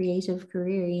subjective creative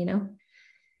career, you know?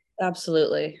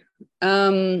 Absolutely.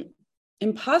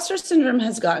 Imposter syndrome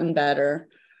has gotten better.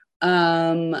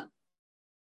 That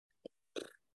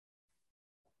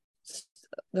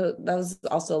was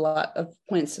also a lot of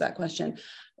points to that question.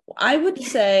 I would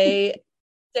say,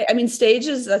 I mean,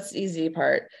 stages, that's the easy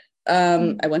part.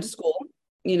 I went to school,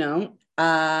 you know,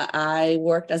 I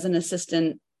worked as an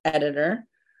assistant editor.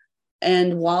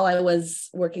 And while I was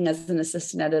working as an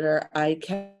assistant editor, I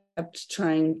kept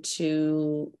trying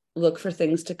to look for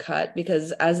things to cut,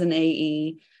 because as an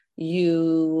AE,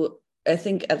 I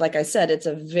think, like I said, it's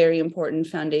a very important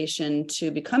foundation to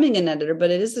becoming an editor,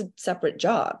 but it is a separate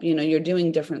job. You know, you're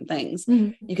doing different things.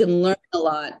 You can learn a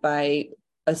lot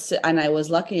and I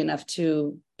was lucky enough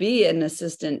to be an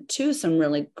assistant to some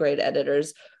really great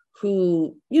editors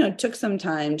who, you know, took some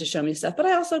time to show me stuff, but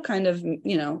I also kind of,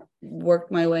 you know,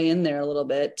 worked my way in there a little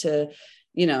bit to,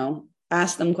 you know,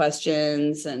 ask them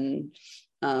questions and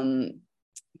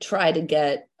try to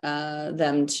get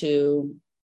them to,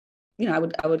 you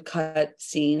know, I would cut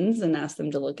scenes and ask them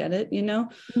to look at it, you know,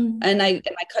 and I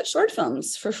cut short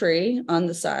films for free on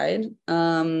the side.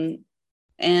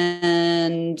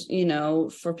 And, you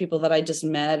know, for people that I just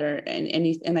met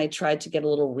and I tried to get a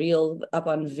little reel up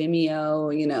on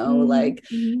Vimeo, you know,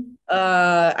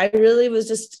 I really was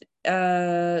just, you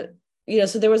know,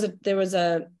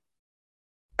 so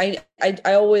I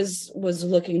always was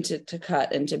looking to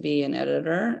cut and to be an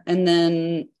editor. And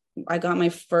then I got my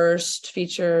first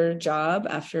feature job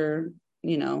after,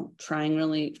 you know,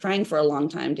 trying for a long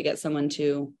time to get someone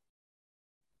to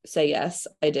say yes.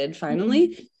 I did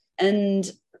finally. And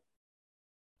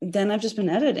then I've just been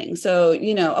editing. So,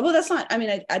 you know, well, that's not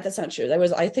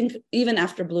true. I think even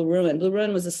after Blue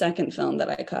Ruin was the second film that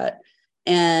I cut.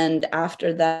 And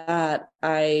after that,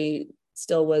 I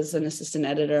still was an assistant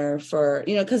editor for,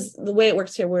 because the way it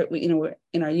works here, we're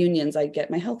in our unions. I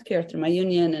get my healthcare through my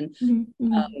union, and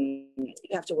you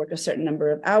have to work a certain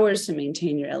number of hours to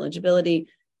maintain your eligibility.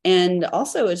 And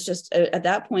also, it's just at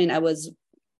that point, I was,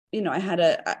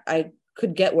 I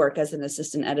could get work as an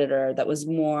assistant editor that was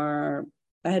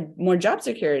I had more job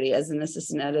security as an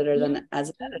assistant editor than as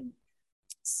an editor.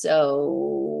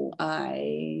 So how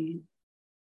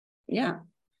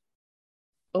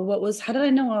did I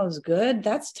know I was good?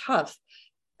 That's tough.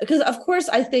 Because of course,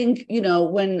 I think,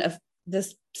 when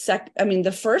the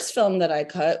first film that I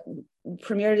cut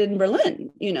premiered in Berlin,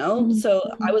 so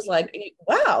I was like,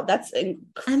 wow, that's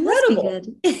incredible.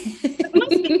 It must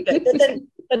be good.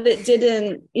 But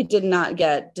it did not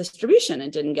get distribution.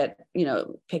 It didn't get,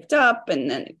 picked up,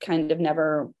 and then it kind of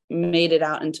never made it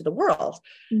out into the world.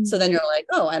 So then you're like,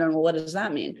 oh, I don't know, what does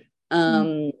that mean?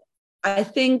 I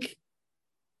think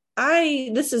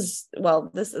that's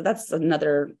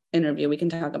another interview we can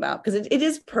talk about, because it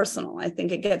is personal. I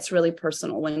think it gets really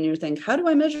personal when you think, how do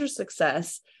I measure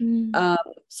success?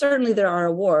 Certainly there are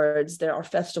awards, there are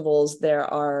festivals, there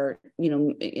are,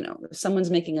 if someone's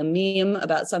making a meme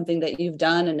about something that you've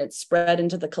done and it's spread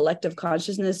into the collective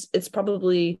consciousness, it's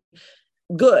probably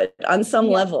good on some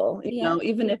level,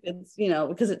 even if it's,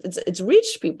 because it's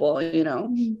reached people,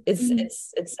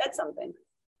 it's said something.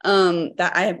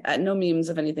 That I have no memes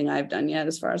of anything I've done yet,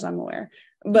 as far as I'm aware.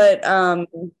 But I'm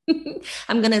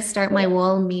gonna start my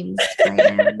wall memes when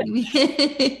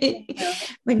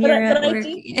you're at work.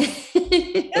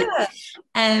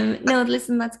 No,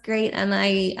 listen, that's great, and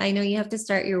I know you have to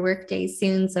start your work day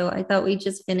soon, so I thought we'd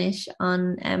just finish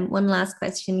on one last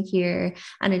question here,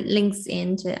 and it links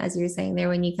into, as you were saying there,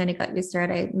 when you kind of got your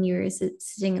start out and you were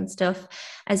sitting and stuff.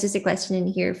 As just a question in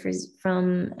here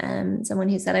from someone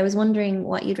who said, I was wondering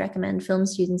what you'd recommend film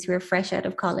students who are fresh out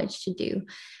of college to do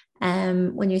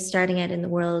when you're starting out in the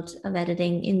world of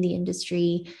editing in the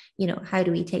industry. How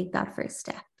do we take that first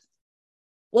step?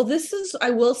 Well, I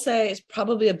will say, is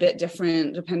probably a bit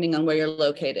different depending on where you're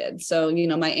located. So,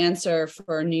 my answer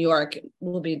for New York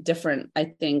will be different, I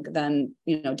think, than,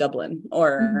 Dublin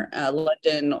or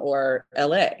London or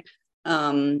LA.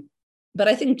 But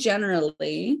I think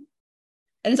generally,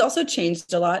 and it's also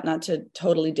changed a lot, not to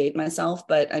totally date myself,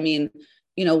 but I mean,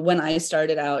 when I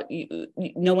started out,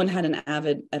 no one had an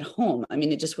Avid at home. I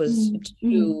mean, it just was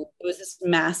it was this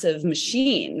massive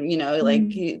machine,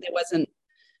 there wasn't.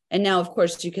 And now, of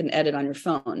course, you can edit on your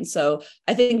phone. So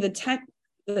I think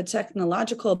the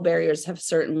technological barriers have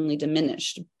certainly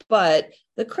diminished, but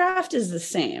the craft is the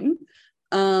same.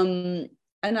 And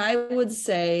I would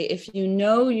say, if you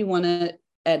want to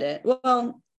edit,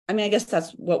 well, I mean, I guess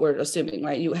that's what we're assuming,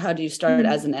 right? How do you start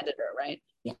as an editor, right?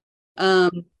 Yeah.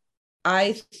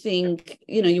 I think,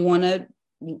 you want to,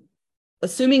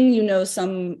 assuming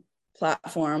some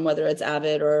platform, whether it's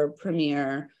Avid or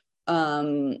Premiere,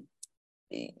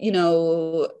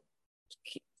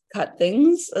 cut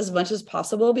things as much as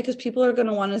possible, because people are going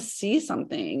to want to see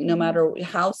something, no matter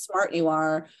how smart you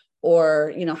are,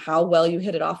 or, how well you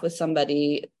hit it off with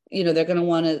somebody, they're going to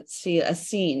want to see a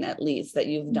scene at least that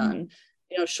you've done.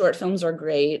 Short films are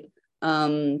great.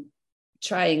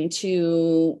 Trying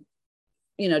to,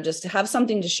 just have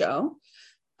something to show.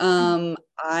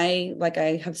 Like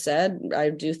I have said, I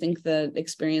do think the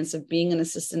experience of being an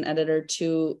assistant editor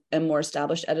to a more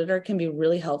established editor can be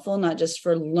really helpful, not just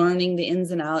for learning the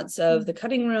ins and outs of the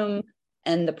cutting room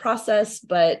and the process,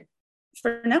 but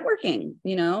for networking.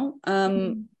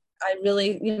 I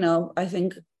really, I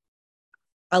think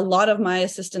a lot of my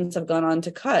assistants have gone on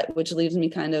to cut, which leaves me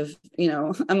kind of,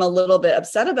 I'm a little bit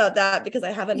upset about that, because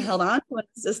I haven't held on to an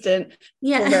assistant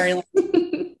for very long.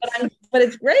 But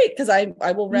it's great, because I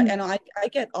will, and I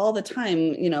get all the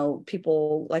time,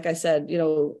 people, like I said,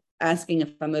 asking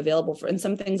if I'm available for, and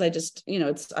some things I just,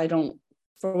 I don't,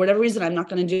 for whatever reason, I'm not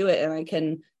going to do it. And I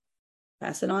can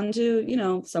pass it on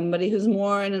to, somebody who's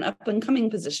more in an up and coming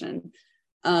position.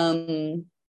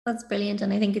 That's brilliant.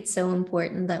 And I think it's so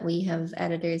important that we have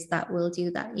editors that will do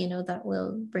that, that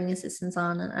will bring assistants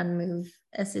on and move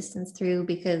assistants through,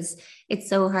 because it's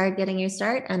so hard getting your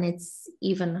start, and it's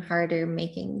even harder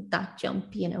making that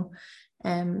jump,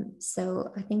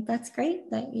 So I think that's great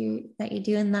that you're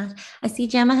doing that. I see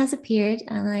Gemma has appeared,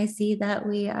 and I see that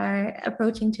we are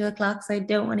approaching 2:00, so I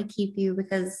don't want to keep you,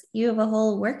 because you have a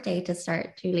whole workday to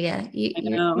start, Julia.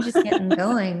 You're just getting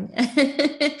going.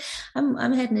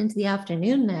 I'm heading into the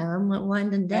afternoon now. I'm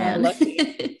winding down.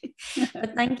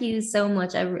 But thank you so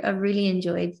much. I really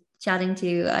enjoyed chatting to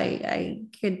you. I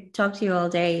could talk to you all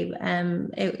day.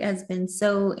 It has been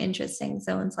so interesting,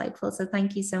 so insightful. So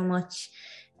thank you so much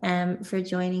for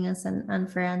joining us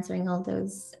and for answering all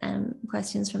those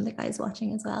questions from the guys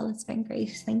watching as well. It's been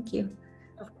great. Thank you.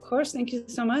 Of course, thank you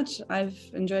so much. I've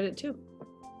enjoyed it too.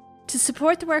 To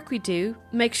support the work we do,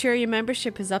 make sure your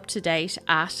membership is up to date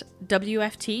at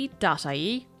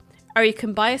wft.ie, or you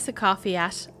can buy us a coffee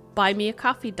at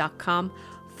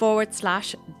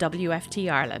buymeacoffee.com/WFT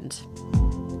Ireland.